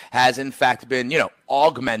 defense has, in fact, been,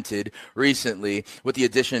 augmented recently with the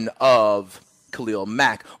addition of Khalil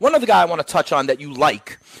Mack. One other guy I want to touch on that you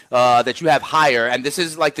like, that you have higher, and this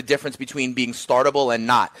is like the difference between being startable and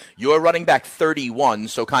not. You're running back 31,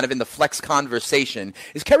 so kind of in the flex conversation,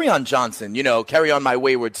 is Kerryon Johnson. Carry on my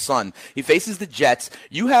wayward son. He faces the Jets.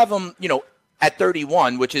 You have him, at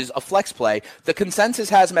 31, which is a flex play. The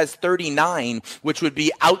consensus has him as 39, which would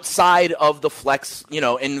be outside of the flex,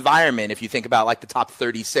 environment if you think about like the top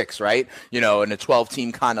 36, right? In a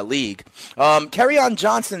 12-team kind of league. Kerryon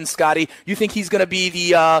Johnson, Scotty, you think he's going to be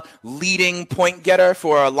the leading point getter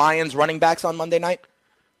for Lions running backs on Monday night?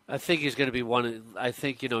 I think he's going to be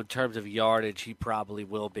in terms of yardage, he probably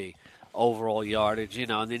will be. Overall yardage,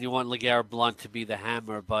 and then you want LeGarrette Blount to be the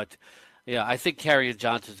hammer, but yeah, I think Kerryon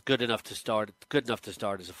Johnson's good enough to start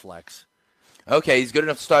as a flex. Okay, he's good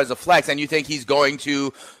enough to start as a flex, and you think he's going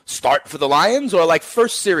to start for the Lions? Or like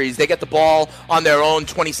first series, they get the ball on their own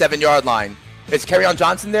 27-yard line. Is Kerryon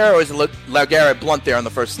Johnson there, or is LeGarrette Blount there on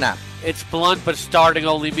the first snap? It's Blount, but starting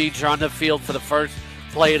only means you're on the field for the first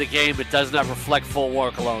play of the game. It does not reflect full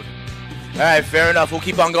workload. All right, fair enough. We'll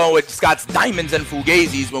keep on going with Scott's Diamonds and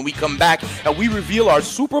Fugazis when we come back and we reveal our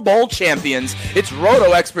Super Bowl champions. It's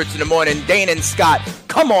Roto Experts in the morning. Dane and Scott,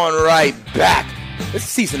 come on right back. This is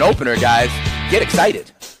season opener, guys. Get excited.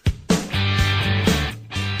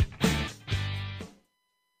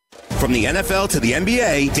 From the NFL to the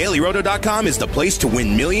NBA, DailyRoto.com is the place to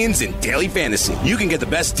win millions in daily fantasy. You can get the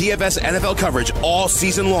best DFS NFL coverage all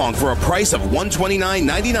season long for a price of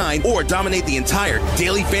 $129.99 or dominate the entire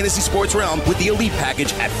daily fantasy sports realm with the Elite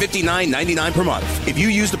Package at $59.99 per month. If you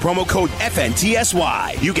use the promo code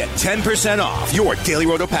FNTSY, you get 10% off your Daily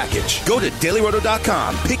Roto package. Go to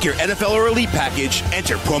DailyRoto.com, pick your NFL or Elite Package,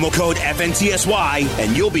 enter promo code FNTSY,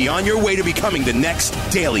 and you'll be on your way to becoming the next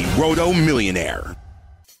Daily Roto millionaire.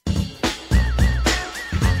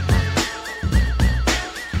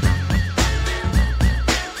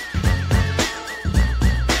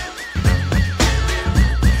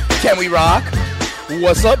 Can we rock?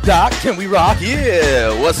 What's up, Doc? Can we rock?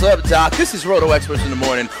 Yeah. What's up, Doc? This is Roto Experts in the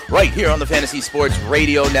morning, right here on the Fantasy Sports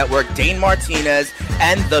Radio Network. Dane Martinez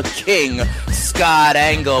and the King, Scott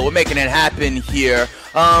Engel. We're making it happen here.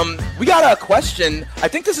 We got a question. I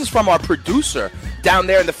think this is from our producer down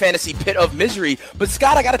there in the fantasy pit of misery. But,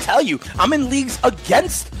 Scott, I got to tell you, I'm in leagues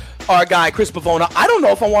against our guy, Chris Pavona. I don't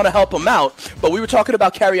know if I want to help him out, but we were talking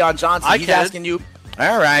about Kerryon Johnson. He's asking you.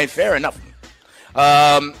 All right, fair enough.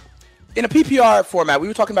 In a PPR format, we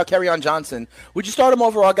were talking about Kerryon Johnson. Would you start him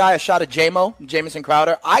over our guy, a shot of Jamison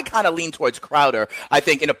Crowder? I kind of lean towards Crowder. I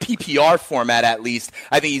think in a PPR format, at least,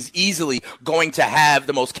 I think he's easily going to have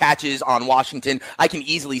the most catches on Washington. I can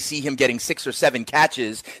easily see him getting 6 or 7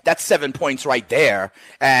 catches. That's 7 points right there.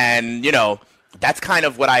 And, that's kind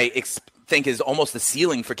of what I think is almost the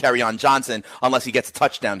ceiling for Kerryon Johnson, unless he gets a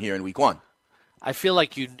touchdown here in week 1. I feel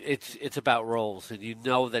like it's about roles, and you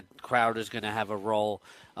know that Crowder's going to have a role.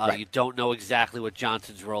 Right. You don't know exactly what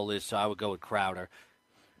Johnson's role is, so I would go with Crowder.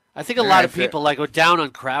 I think a lot of people were down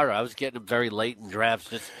on Crowder. I was getting him very late in drafts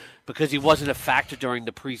just because he wasn't a factor during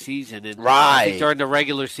the preseason. And I think during the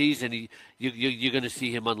regular season, you're going to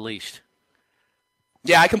see him unleashed.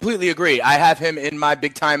 Yeah, I completely agree. I have him in my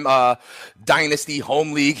big-time dynasty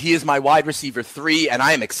home league. He is my wide receiver 3, and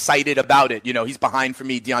I am excited about it. He's behind for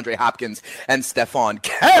me, DeAndre Hopkins and Stephon.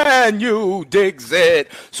 Can you digs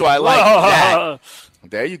it? So I like that.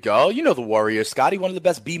 There you go. You know the Warriors, Scotty. One of the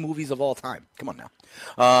best B movies of all time. Come on now.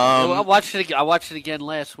 I watched it again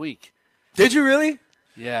last week. Did you really?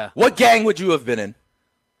 Yeah. What gang would you have been in?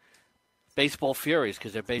 Baseball Furies,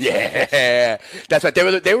 because they're baseball. Yeah, that's right.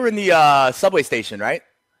 They were in the subway station, right?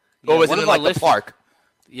 Or was it in the park?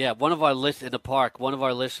 Yeah, one of our in the park. One of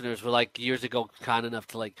our listeners were years ago kind enough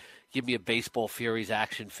to give me a Baseball Furies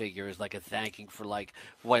action figure as a thanking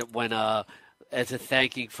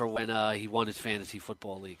for when he won his fantasy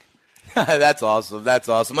football league. That's awesome. That's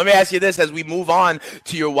awesome. Let me ask you this as we move on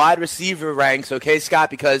to your wide receiver ranks, okay, Scott,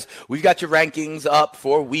 because we've got your rankings up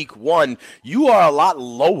for week 1. You are a lot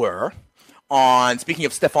lower on, speaking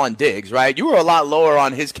of Stephon Diggs, right? You were a lot lower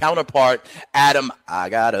on his counterpart, Adam. I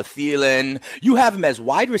got a feeling. You have him as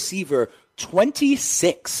wide receiver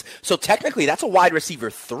 26. So technically that's a wide receiver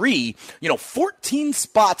 3, 14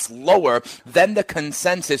 spots lower than the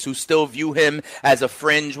consensus who still view him as a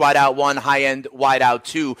fringe wideout 1, high-end wideout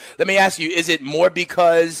 2. Let me ask you, is it more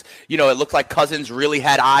because, it looked like Cousins really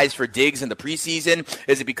had eyes for Diggs in the preseason?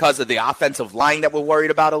 Is it because of the offensive line that we're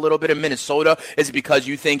worried about a little bit in Minnesota? Is it because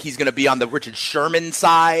you think he's going to be on the Richard Sherman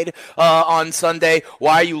side on Sunday?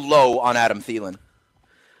 Why are you low on Adam Thielen?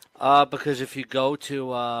 Because if you go to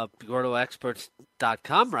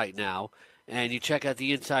rotoexperts.com right now and you check out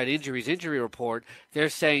the inside injury report, they're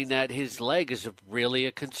saying that his leg is really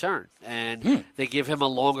a concern, and they give him a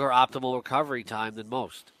longer optimal recovery time than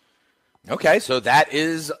most. Okay, so that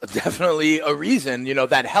is definitely a reason,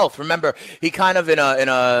 that health. Remember, he kind of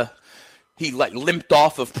he limped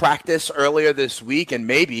off of practice earlier this week, and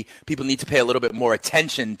maybe people need to pay a little bit more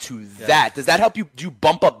attention to that. Does that help you? Do you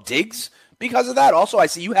bump up Diggs because of that? Also, I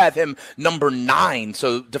see you have him number 9,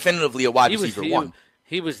 so definitively a wide receiver 1.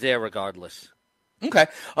 He was there regardless. Okay.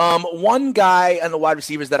 One guy on the wide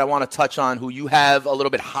receivers that I want to touch on who you have a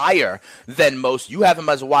little bit higher than most, you have him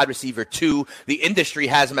as a wide receiver 2. The industry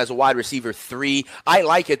has him as a wide receiver 3. I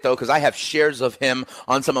like it, though, because I have shares of him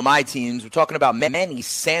on some of my teams. We're talking about Manny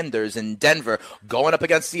Sanders in Denver going up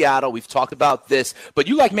against Seattle. We've talked about this. But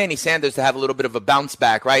you like Manny Sanders to have a little bit of a bounce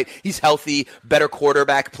back, right? He's healthy, better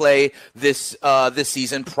quarterback play this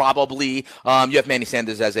season, probably. You have Manny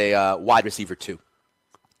Sanders as a wide receiver 2.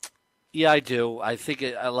 Yeah, I do. I think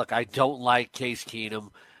I don't like Case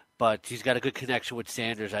Keenum, but he's got a good connection with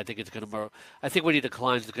Sanders. I think it's going to. I think when he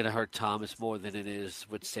declines, it's going to hurt Thomas more than it is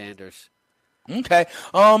with Sanders. Okay.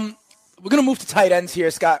 We're going to move to tight ends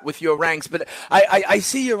here, Scott, with your ranks. But I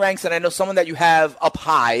see your ranks, and I know someone that you have up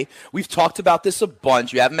high. We've talked about this a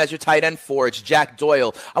bunch. You have him as your tight end 4. It's Jack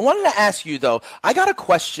Doyle. I wanted to ask you, though, I got a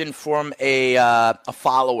question from a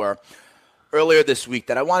follower earlier this week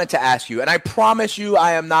that I wanted to ask you, and I promise you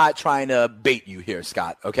I am not trying to bait you here,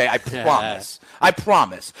 Scott, okay? I promise. I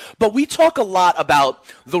promise. But we talk a lot about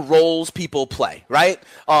the roles people play, right,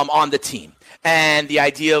 on the team. And the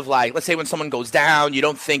idea of, let's say when someone goes down, you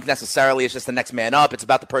don't think necessarily it's just the next man up. It's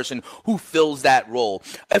about the person who fills that role.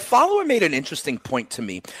 A follower made an interesting point to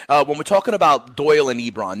me when we're talking about Doyle and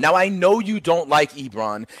Ebron. Now, I know you don't like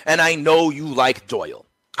Ebron, and I know you like Doyle.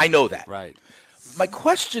 I know that. Right. My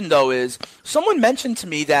question, though, is someone mentioned to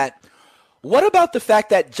me that what about the fact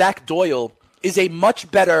that Jack Doyle is a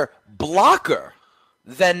much better blocker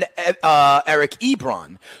than Eric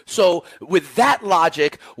Ebron? So with that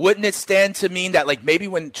logic, wouldn't it stand to mean that maybe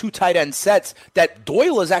when 2 tight end sets, that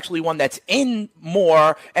Doyle is actually one that's in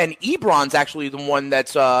more and Ebron's actually the one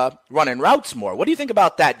that's running routes more? What do you think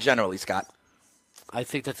about that generally, Scott? I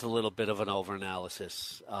think that's a little bit of an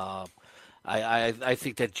overanalysis. I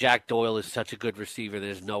think that Jack Doyle is such a good receiver.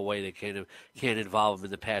 There's no way they can't involve him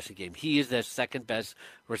in the passing game. He is their second best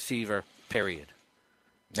receiver, period.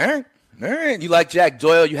 All right. You like Jack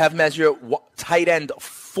Doyle. You have him as your tight end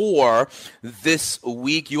 4 this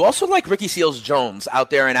week. You also like Ricky Seals-Jones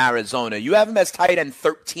out there in Arizona. You have him as tight end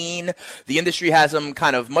 13. The industry has him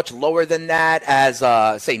kind of much lower than that as,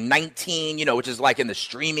 say, 19, which is in the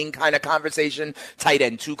streaming kind of conversation, tight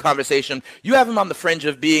end 2 conversation. You have him on the fringe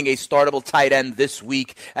of being a startable tight end this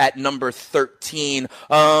week at number 13.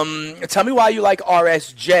 Tell me why you like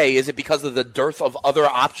RSJ. Is it because of the dearth of other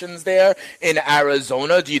options there in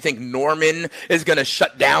Arizona? Do you think Norman is going to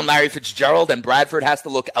shut down Larry Fitzgerald and Bradford has to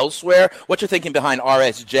look elsewhere? What you're thinking behind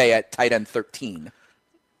RSJ at tight end 13?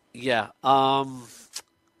 Yeah.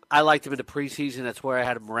 I liked him in the preseason. That's where I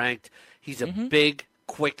had him ranked. He's a big,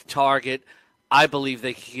 quick target. I believe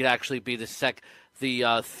that he could actually be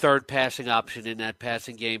the third passing option in that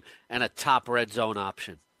passing game and a top red zone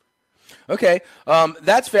option. Okay,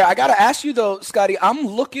 that's fair. I got to ask you, though, Scotty, I'm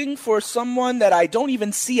looking for someone that I don't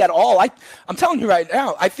even see at all. I'm telling you right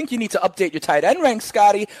now, I think you need to update your tight end ranks,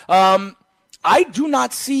 Scotty. I do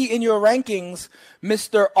not see in your rankings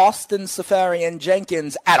Mr. Austin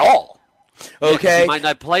Safarian-Jenkins at all. Okay? Yeah, he might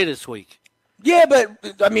not play this week. Yeah,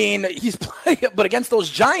 but, I mean, he's playing, but against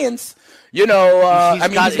those Giants, he's got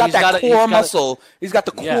that core muscle. He's got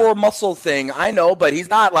the core muscle thing. I know, but he's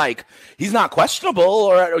not questionable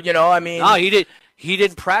or, I mean. No, he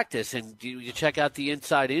didn't practice. And you check out the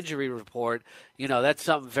inside injury report, that's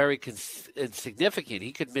something very significant.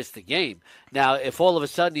 He could miss the game. Now, if all of a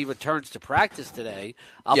sudden he returns to practice today,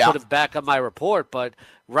 I'll put him back on my report. But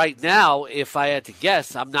right now, if I had to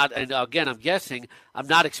guess, I'm guessing, I'm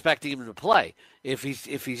not expecting him to play. If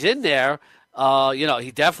he's in there,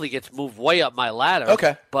 he definitely gets moved way up my ladder.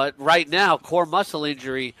 Okay. But right now, core muscle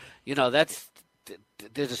injury,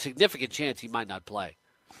 there's a significant chance he might not play.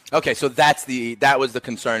 Okay, so that was the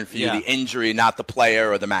concern for you, the injury, not the player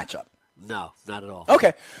or the matchup. No, not at all.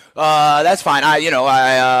 Okay, that's fine.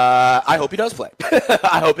 I hope he does play.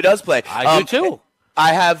 I hope he does play. I do too.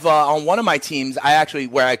 I have on one of my teams,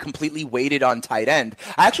 where I completely waited on tight end.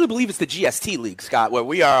 I actually believe it's the GST league, Scott, where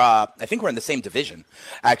we are. I think we're in the same division,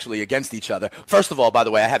 actually, against each other. First of all, by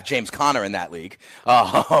the way, I have James Conner in that league,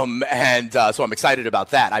 and so I'm excited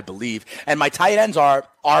about that. I believe, and my tight ends are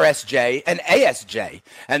RSJ and ASJ,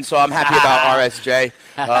 and so I'm happy about RSJ.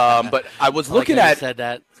 But I was looking at said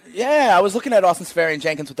that. Yeah, I was looking at Austin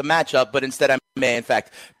Safarian-Jenkins with the matchup, but instead I may, in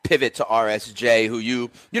fact, pivot to RSJ, who you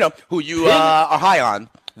are high on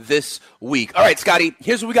this week. All right, Scotty,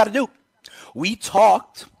 here's what we got to do. We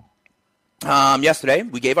talked yesterday.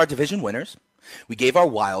 We gave our division winners. We gave our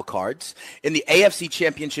wild cards. In the AFC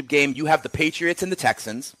Championship game, you have the Patriots and the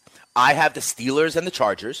Texans. I have the Steelers and the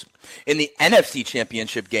Chargers. In the NFC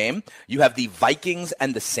Championship game, you have the Vikings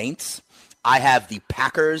and the Saints. I have the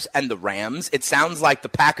Packers and the Rams. It sounds like the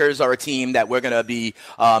Packers are a team that we're going to be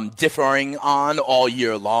differing on all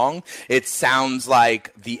year long. It sounds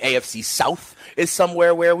like the AFC South is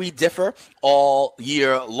somewhere where we differ all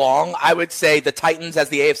year long. I would say the Titans as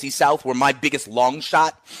the AFC South were my biggest long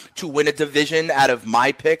shot to win a division out of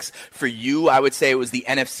my picks. For you, I would say it was the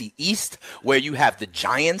NFC East, where you have the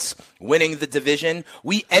Giants winning the division.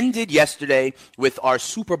 We ended yesterday with our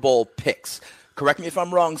Super Bowl picks. Correct me if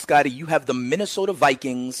I'm wrong, Scotty. You have the Minnesota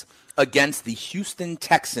Vikings against the Houston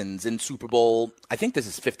Texans in Super Bowl. I think this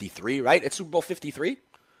is 53, right? It's Super Bowl 53?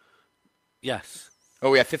 Yes. Oh,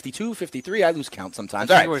 we have 52, 53? I lose count sometimes.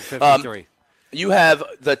 All right. 53. You have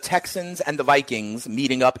the Texans and the Vikings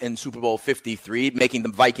meeting up in Super Bowl 53, making the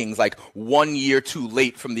Vikings like 1 year too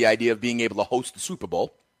late from the idea of being able to host the Super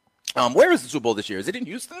Bowl. Where is the Super Bowl this year? Is it in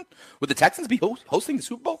Houston? Would the Texans be hosting the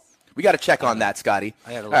Super Bowl? We got to check on that, Scotty.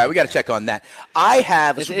 All right, we got to check on that. I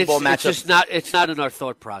have a Super Bowl matchup. It's not in our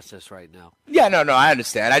thought process right now. Yeah, no, I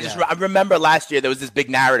understand. I remember last year there was this big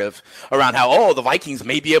narrative around how, the Vikings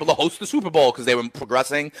may be able to host the Super Bowl because they were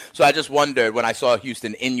progressing. So I just wondered when I saw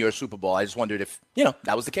Houston in your Super Bowl, I just wondered if,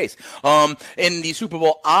 that was the case. In the Super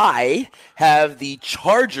Bowl, I have the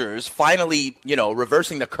Chargers finally,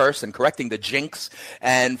 reversing the curse and correcting the jinx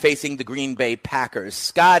and facing the Green Bay Packers.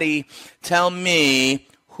 Scotty, tell me,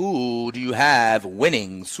 who do you have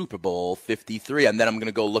winning Super Bowl 53? And then I'm going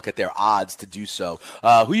to go look at their odds to do so.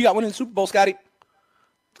 Who you got winning the Super Bowl, Scotty?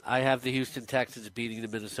 I have the Houston Texans beating the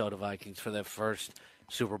Minnesota Vikings for their first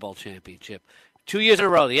Super Bowl championship. 2 years in a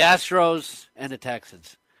row, the Astros and the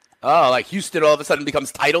Texans. Oh, like Houston all of a sudden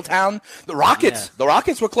becomes title town? The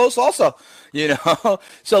Rockets were close also,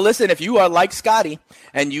 So listen, if you are like Scotty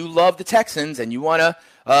and you love the Texans and you want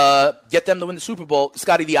to get them to win the Super Bowl,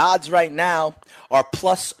 Scotty, the odds right now are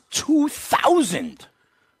plus 2,000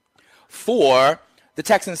 for the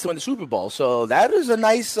Texans to win the Super Bowl. So that is a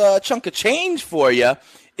nice chunk of change for you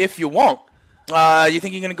if you want. You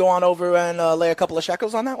think you're going to go on over and lay a couple of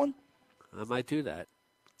shekels on that one? I might do that.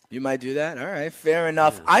 You might do that? All right, fair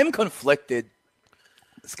enough. Yeah. I'm conflicted,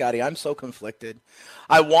 Scotty. I'm so conflicted.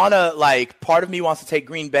 I want to, part of me wants to take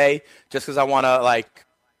Green Bay just because I want to,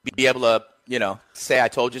 be able to, say I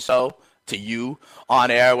told you so to you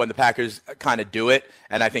on air when the Packers kind of do it.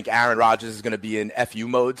 And I think Aaron Rodgers is going to be in FU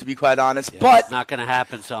mode, to be quite honest. Yeah, but it's not going to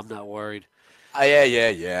happen, so I'm not worried.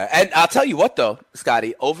 Yeah. And I'll tell you what, though,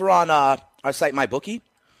 Scotty, over on our site, MyBookie,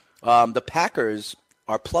 the Packers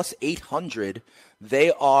are plus 800.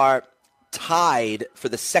 They are tied for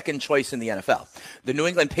the second choice in the NFL. The New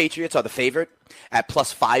England Patriots are the favorite at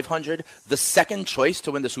plus 500. The second choice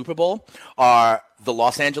to win the Super Bowl are the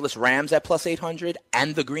Los Angeles Rams at plus 800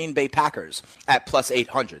 and the Green Bay Packers at plus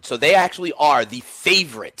 800. So they actually are the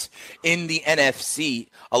favorite in the NFC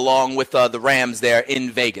along with the Rams there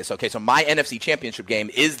in Vegas. Okay, so my NFC championship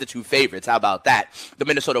game is the two favorites. How about that? The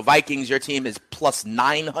Minnesota Vikings, your team, is plus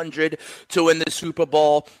 900 to win the Super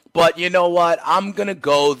Bowl. But you know what? I'm going to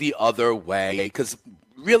go the other way because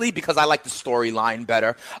I like the storyline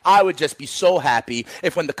better. I would just be so happy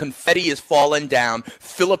if when the confetti is falling down,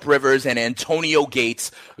 Phillip Rivers and Antonio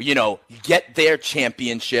Gates, get their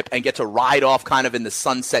championship and get to ride off kind of in the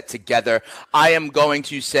sunset together. I am going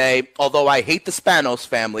to say, although I hate the Spanos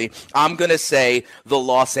family, I'm going to say the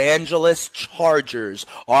Los Angeles Chargers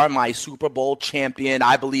are my Super Bowl champion.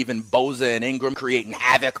 I believe in Bosa and Ingram creating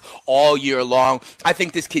havoc all year long. I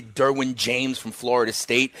think this kid Derwin James from Florida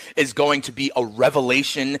State is going to be a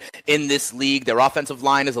revelation in this league. Their offensive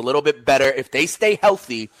line is a little bit better. If they stay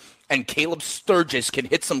healthy and Caleb Sturgis can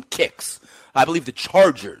hit some kicks, I believe the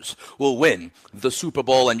Chargers will win the Super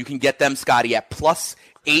Bowl, and you can get them, Scotty, at plus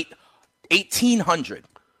 1,800.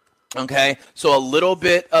 Okay, so a little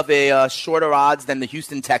bit of a shorter odds than the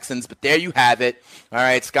Houston Texans, but there you have it. All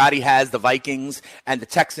right, Scotty has the Vikings and the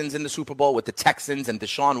Texans in the Super Bowl with the Texans and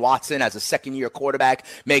Deshaun Watson as a second-year quarterback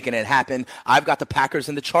making it happen. I've got the Packers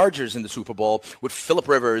and the Chargers in the Super Bowl with Phillip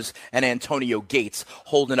Rivers and Antonio Gates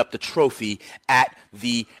holding up the trophy at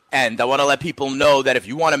the end. I want to let people know that if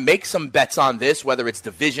you want to make some bets on this, whether it's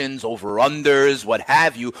divisions, over-unders, what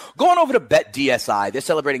have you, go on over to BetDSI. They're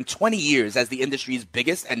celebrating 20 years as the industry's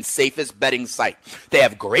biggest and safest betting site. They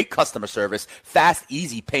have great customer service, fast,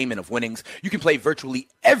 easy payment of winnings. You can play virtually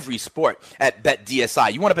every sport at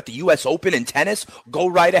BetDSI. You want to bet the U.S. Open in tennis? Go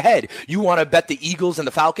right ahead. You want to bet the Eagles and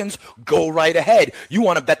the Falcons? Go right ahead. You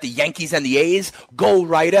want to bet the Yankees and the A's? Go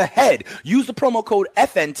right ahead. Use the promo code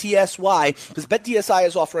FNTSY because BetDSI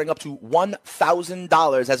is offering up to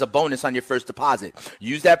 $1,000 as a bonus on your first deposit.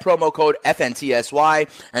 Use that promo code FNTSY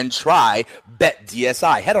and try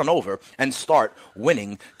BetDSI. Head on over and start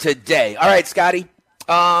winning today. All right, Scotty.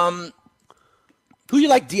 Who you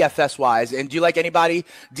like DFS-wise? And do you like anybody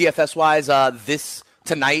DFS-wise this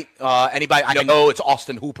tonight? Anybody? I know it's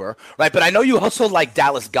Austin Hooper, right? But I know you also like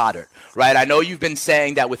Dallas Goedert, right? I know you've been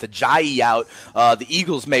saying that with Ajayi out, the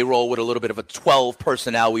Eagles may roll with a little bit of a 12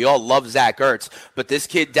 personnel. We all love Zach Ertz, but this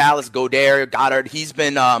kid, Dallas Goedert, he's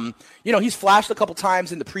been, he's flashed a couple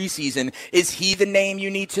times in the preseason. Is he the name you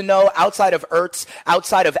need to know? Outside of Ertz,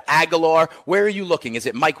 outside of Aguilar, where are you looking? Is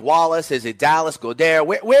it Mike Wallace? Is it Dallas Goedert?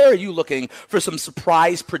 Where are you looking for some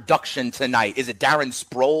surprise production tonight? Is it Darren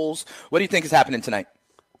Sproles? What do you think is happening tonight?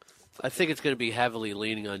 I think it's going to be heavily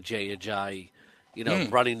leaning on Jay Ajayi,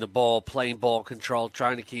 running the ball, playing ball control,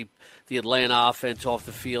 trying to keep the Atlanta offense off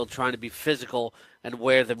the field, trying to be physical and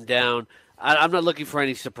wear them down. I'm not looking for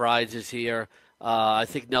any surprises here. I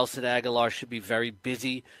think Nelson Aguilar should be very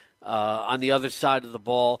busy on the other side of the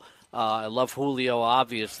ball. I love Julio,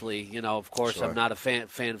 obviously. Of course, sure. I'm not a fan of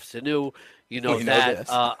Sanu. That.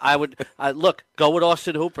 Go with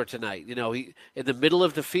Austin Hooper tonight. He in the middle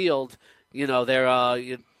of the field.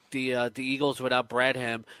 The Eagles without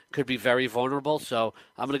Bradham could be very vulnerable. So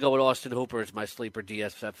I'm going to go with Austin Hooper as my sleeper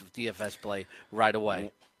DFS play right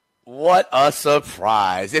away. What a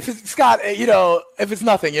surprise. If it's if it's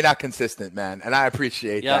nothing, you're not consistent, man. And I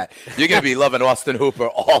appreciate that. You're going to be loving Austin Hooper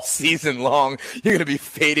all season long. You're going to be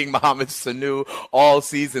fading Mohamed Sanu all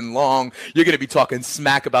season long. You're going to be talking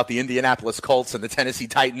smack about the Indianapolis Colts and the Tennessee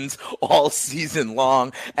Titans all season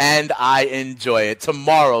long. And I enjoy it.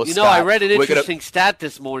 Tomorrow, Scott, I read an interesting stat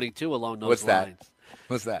this morning, too, along those lines.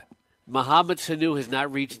 What's that? Mohamed Sanu has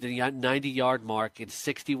not reached the 90-yard mark in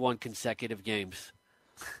 61 consecutive games.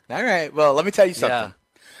 All right. Well, let me tell you something.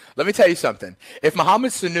 If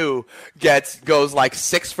Mohamed Sanu goes like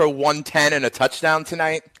 6 for 110 and a touchdown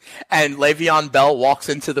tonight, and Le'Veon Bell walks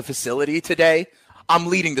into the facility today, I'm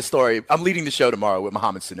leading the story. I'm leading the show tomorrow with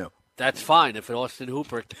Mohamed Sanu. That's fine. If Austin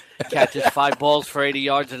Hooper catches 5 balls for 80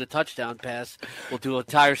 yards and a touchdown pass, we'll do an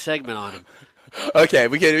entire segment on him. Okay,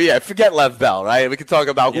 forget Lev Bell, right? We can talk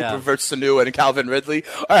about Hooper versus Sanu and Calvin Ridley.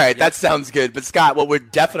 All right, that sounds good. But, Scott, what we're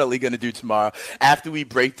definitely going to do tomorrow, after we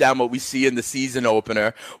break down what we see in the season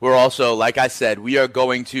opener, we're also, like I said, we'll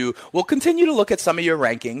continue to look at some of your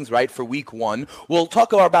rankings, right, for week 1. We'll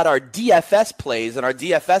talk about our DFS plays and our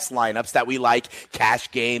DFS lineups that we like, cash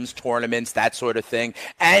games, tournaments, that sort of thing.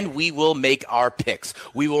 And we will make our picks.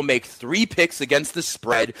 We will make 3 picks against the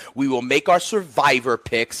spread. We will make our survivor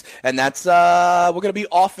picks. And that's be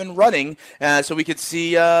off and running, so we could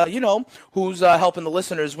see who's helping the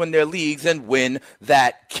listeners win their leagues and win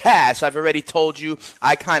that cash. I've already told you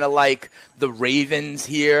I kind of like the Ravens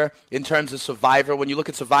here in terms of Survivor. When you look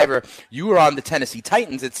at Survivor, you were on the Tennessee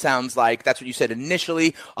Titans. It sounds like that's what you said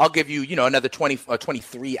initially. I'll give you, another 20 or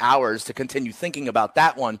 23 hours to continue thinking about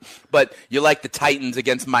that one. But you like the Titans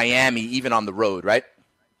against Miami, even on the road, right?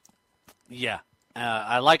 Yeah.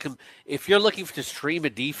 I like them. If you're looking to stream a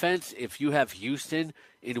defense, if you have Houston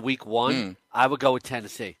in week 1, I would go with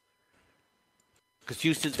Tennessee. Because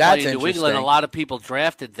Houston's playing New England. A lot of people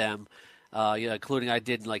drafted them, including I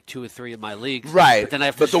did in like 2 or 3 of my leagues. Right. But then I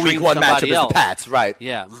have to the week 1 matchup is the Pats, right?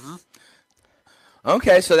 Yeah. Mm-hmm.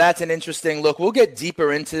 Okay, so that's an interesting look. We'll get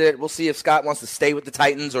deeper into it. We'll see if Scott wants to stay with the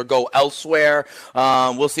Titans or go elsewhere.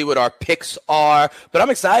 We'll see what our picks are. But I'm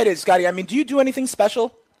excited, Scotty. I mean, do you do anything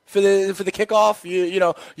special for the kickoff?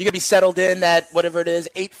 You're gonna be settled in at whatever it is,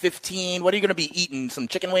 8:15. What are you gonna be eating? Some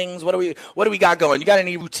chicken wings? What do we got going? You got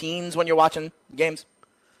any routines when you're watching games?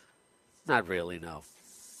 Not really, no.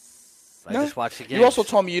 I No? just watch the games. You also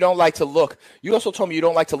told me you don't like to look. You also told me you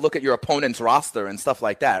don't like to look at your opponent's roster and stuff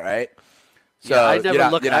like that, right? So yeah, I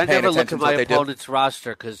never look at my opponent. opponent's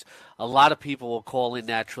roster because a lot of people will call in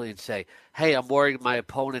naturally and say, "Hey, I'm worried my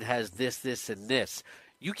opponent has this, this, and this."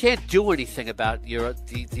 You can't do anything about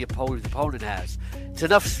the opponent has. It's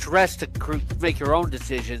enough stress to make your own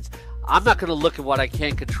decisions. I'm not going to look at what I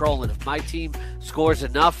can't control, and if my team scores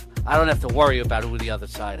enough, I don't have to worry about who the other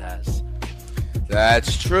side has.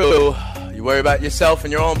 That's true. You worry about yourself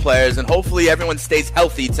and your own players, and hopefully everyone stays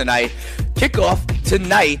healthy tonight. Kickoff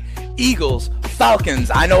tonight, Eagles,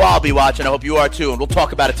 Falcons. I know I'll be watching. I hope you are too, and we'll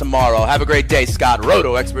talk about it tomorrow. Have a great day, Scott.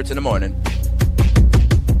 Roto Experts in the morning.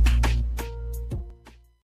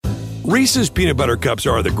 Reese's Peanut Butter Cups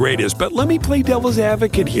are the greatest, but let me play devil's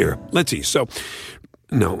advocate here. Let's see. So,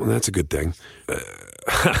 no, that's a good thing.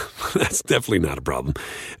 That's definitely not a problem.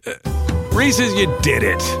 Reese's, you did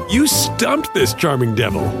it. You stumped this charming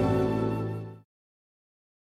devil.